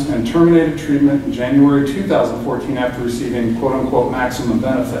 times and terminated treatment in January 2014 after receiving quote-unquote maximum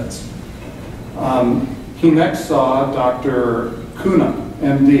benefits. He next saw Dr. Kuna,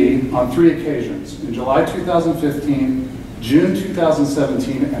 MD, on 3 occasions, in July 2015, June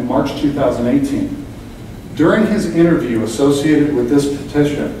 2017, and March 2018. During his interview associated with this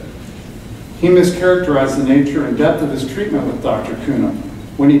petition, he mischaracterized the nature and depth of his treatment with Dr. Kuna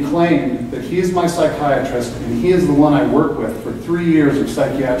when he claimed that he is my psychiatrist and he is the one I work with for 3 years of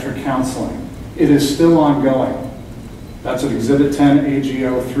psychiatric counseling. It is still ongoing. That's at Exhibit 10,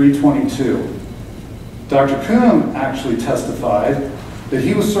 AGO 322. Dr. Kuna actually testified that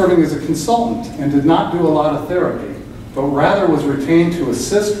he was serving as a consultant and did not do a lot of therapy, but rather was retained to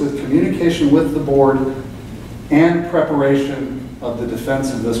assist with communication with the board and preparation of the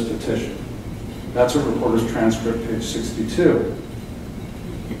defense of this petition. That's a reporter's transcript, page 62.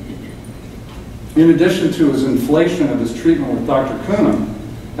 In addition to his inflation of his treatment with Dr. Kuna,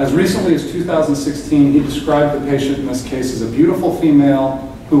 as recently as 2016, he described the patient in this case as a beautiful female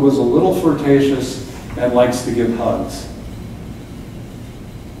who was a little flirtatious and likes to give hugs.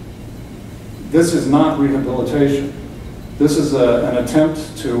 This is not rehabilitation. This is an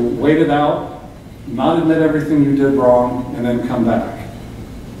attempt to wait it out, not admit everything you did wrong, and then come back.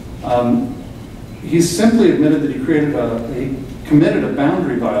 He simply admitted that he committed a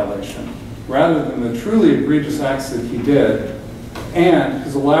boundary violation rather than the truly egregious acts that he did and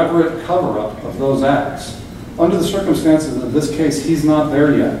his elaborate cover-up of those acts. Under the circumstances of this case, he's not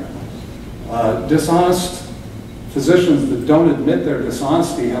there yet. Dishonest physicians that don't admit their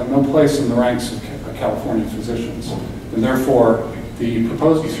dishonesty have no place in the ranks of California physicians. And therefore, the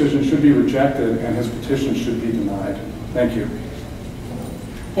proposed decision should be rejected and his petition should be denied. Thank you.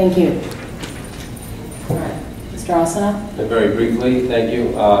 Thank you. All right. Mr. Asana? Very briefly, thank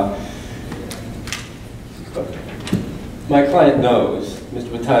you. My client knows,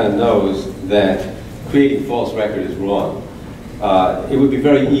 Mr. WITANA knows, that creating false record is wrong. It would be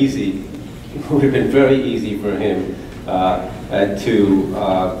very easy, it would have been very easy for him to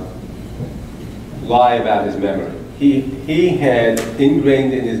lie about his memory. He had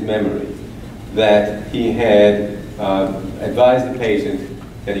ingrained in his memory that he had advised the patient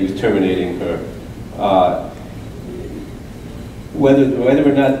that he was terminating her. whether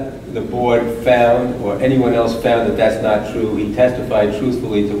or not the board found or anyone else found that that's not true, he testified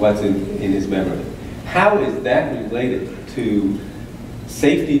truthfully to what's in his memory. How is that related to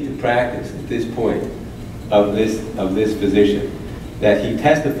safety to practice at this point of this physician? That he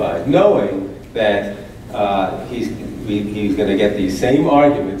testified, knowing that he's going to get these same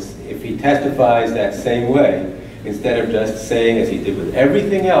arguments if he testifies that same way, instead of just saying, as he did with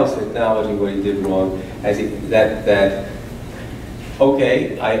everything else, acknowledging what he did wrong,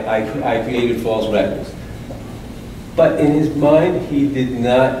 okay, I created false records. But in his mind, he did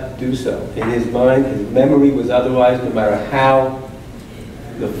not do so. In his mind, his memory was otherwise, no matter how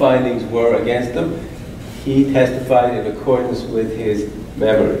the findings were against him. He testified in accordance with his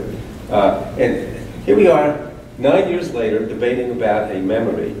memory. And here we are, 9 years later, debating about a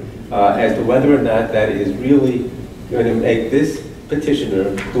memory as to whether or not that is really going to make this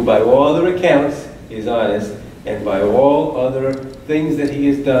petitioner, who by all other accounts is honest, and by all other things that he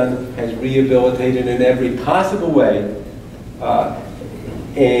has done, has rehabilitated in every possible way,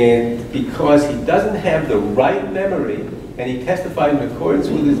 and because he doesn't have the right memory, and he testified in accordance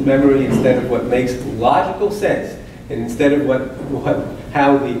with his memory instead of what makes logical sense, and instead of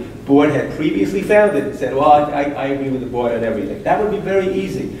how the board had previously found it, and said, well, I agree with the board on everything. That would be very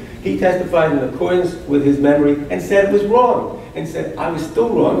easy. He testified in accordance with his memory and said it was wrong, and said, I was still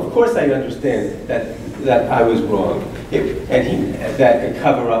wrong. Of course I understand that I was wrong, that a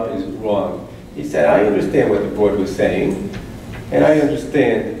cover-up is wrong. He said, I understand what the board was saying, and I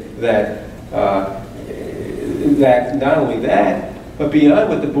understand that that not only that, but beyond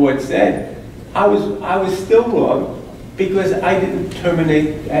what the board said, I was still wrong because I didn't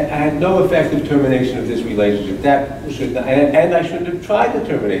terminate, I had no effective termination of this relationship. That should not, and I shouldn't have tried to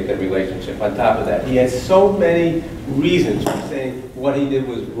terminate that relationship on top of that. He has so many reasons for saying what he did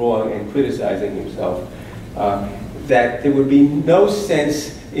was wrong and criticizing himself that there would be no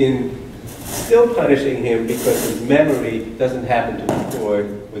sense in still punishing him because his memory doesn't happen to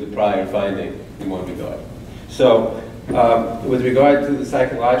accord with a prior finding in one regard. So, with regard to the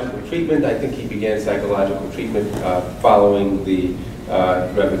psychological treatment, I think he began psychological treatment following the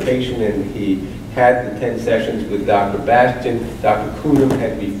revocation, and he had the 10 sessions with Dr. Bastian. Dr. Quorum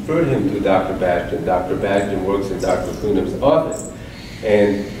had referred him to Dr. Bastian. Dr. Bastian works in Dr. Quorum's office,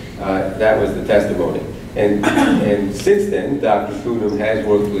 and that was the testimony. And since then, Dr. Quorum has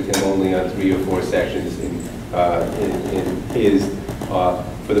worked with him only on 3 or 4 sessions in his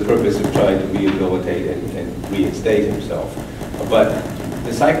for the purpose of trying to rehabilitate and reinstate himself. But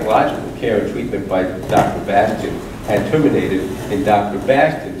the psychological care and treatment by Dr. Bastian had terminated, in Dr.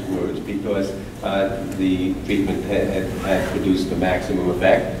 Bastian's words, because the treatment had produced the maximum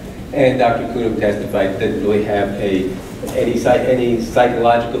effect. And Dr. Quorum testified didn't really have any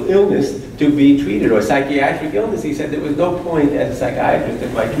psychological illness to be treated, or psychiatric illness. He said there was no point as a psychiatrist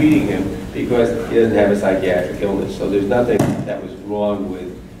in my treating him because he doesn't have a psychiatric illness. So there's nothing that was wrong with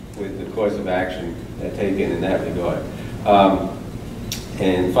the course of action taken in that regard.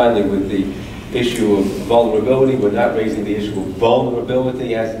 And finally, with the issue of vulnerability, we're not raising the issue of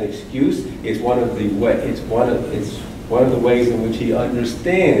vulnerability as an excuse. It's one of the ways in which he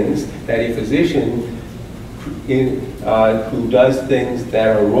understands that a physician who does things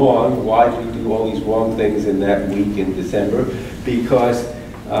that are wrong, why do you do all these wrong things in that week in December? Because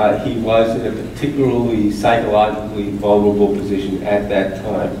he was in a particularly psychologically vulnerable position at that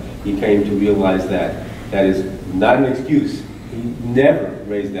time. He came to realize that. That is not an excuse. He never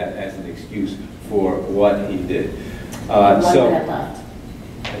raised that as an excuse for what he did.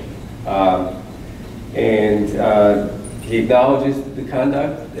 He acknowledges the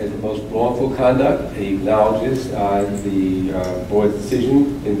conduct as the most wrongful conduct. He acknowledges the board's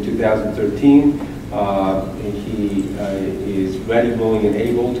decision in 2013. He is ready, willing, and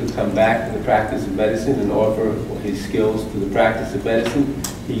able to come back to the practice of medicine and offer his skills to the practice of medicine.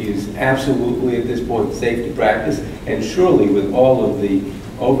 He is absolutely, at this point, safe to practice, and surely with all of the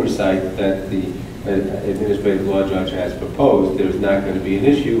oversight that the administrative law judge has proposed, there is not going to be an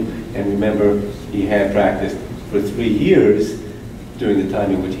issue. And remember, he had practiced for 3 years during the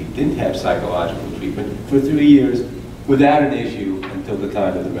time in which he didn't have psychological treatment, for 3 years without an issue until the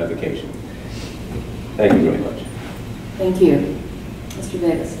time of the revocation. Thank you very much. Thank you. Mr.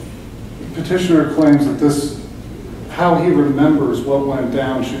 Davis. The petitioner claims that how he remembers what went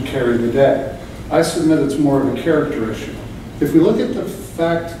down should carry the day. I submit it's more of a character issue. If we look at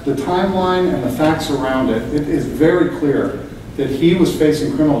the timeline and the facts around it, it is very clear that he was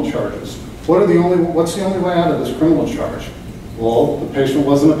facing criminal charges. What's the only way out of this criminal charge? Well, the patient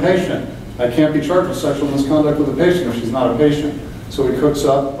wasn't a patient. I can't be charged with sexual misconduct with a patient if she's not a patient. So he cooks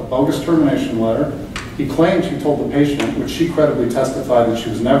up a bogus termination letter. He claims he told the patient, which she credibly testified that she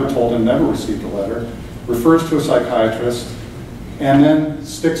was never told and never received a letter, refers to a psychiatrist, and then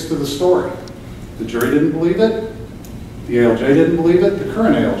sticks to the story. The jury didn't believe it, the ALJ didn't believe it, the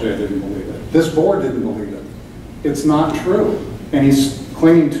current ALJ didn't believe it, this board didn't believe it. It's not true, and he's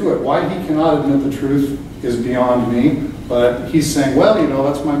clinging to it. Why he cannot admit the truth is beyond me, but he's saying, well, you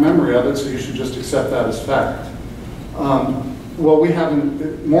know, that's my memory of it, so you should just accept that as fact. Well, we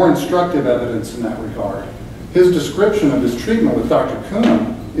have more instructive evidence in that regard. His description of his treatment with Dr.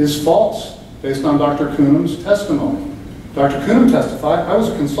 Quorum is false, based on Dr. Quorum's testimony. Dr. Quorum testified, I was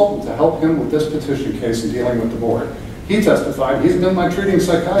a consultant to help him with this petition case in dealing with the board. He testified, he's been my treating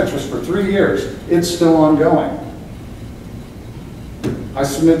psychiatrist for 3 years. It's still ongoing. I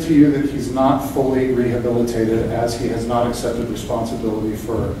submit to you that he's not fully rehabilitated, as he has not accepted responsibility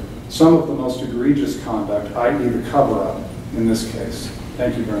for some of the most egregious conduct, i.e. the cover-up in this case.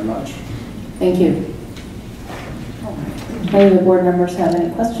 Thank you very much. Thank you. Any of the board members have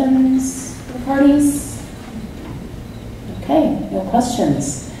any questions for the parties? Okay, no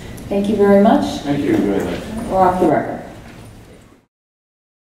questions. Thank you very much. Thank you very much. We're off the record.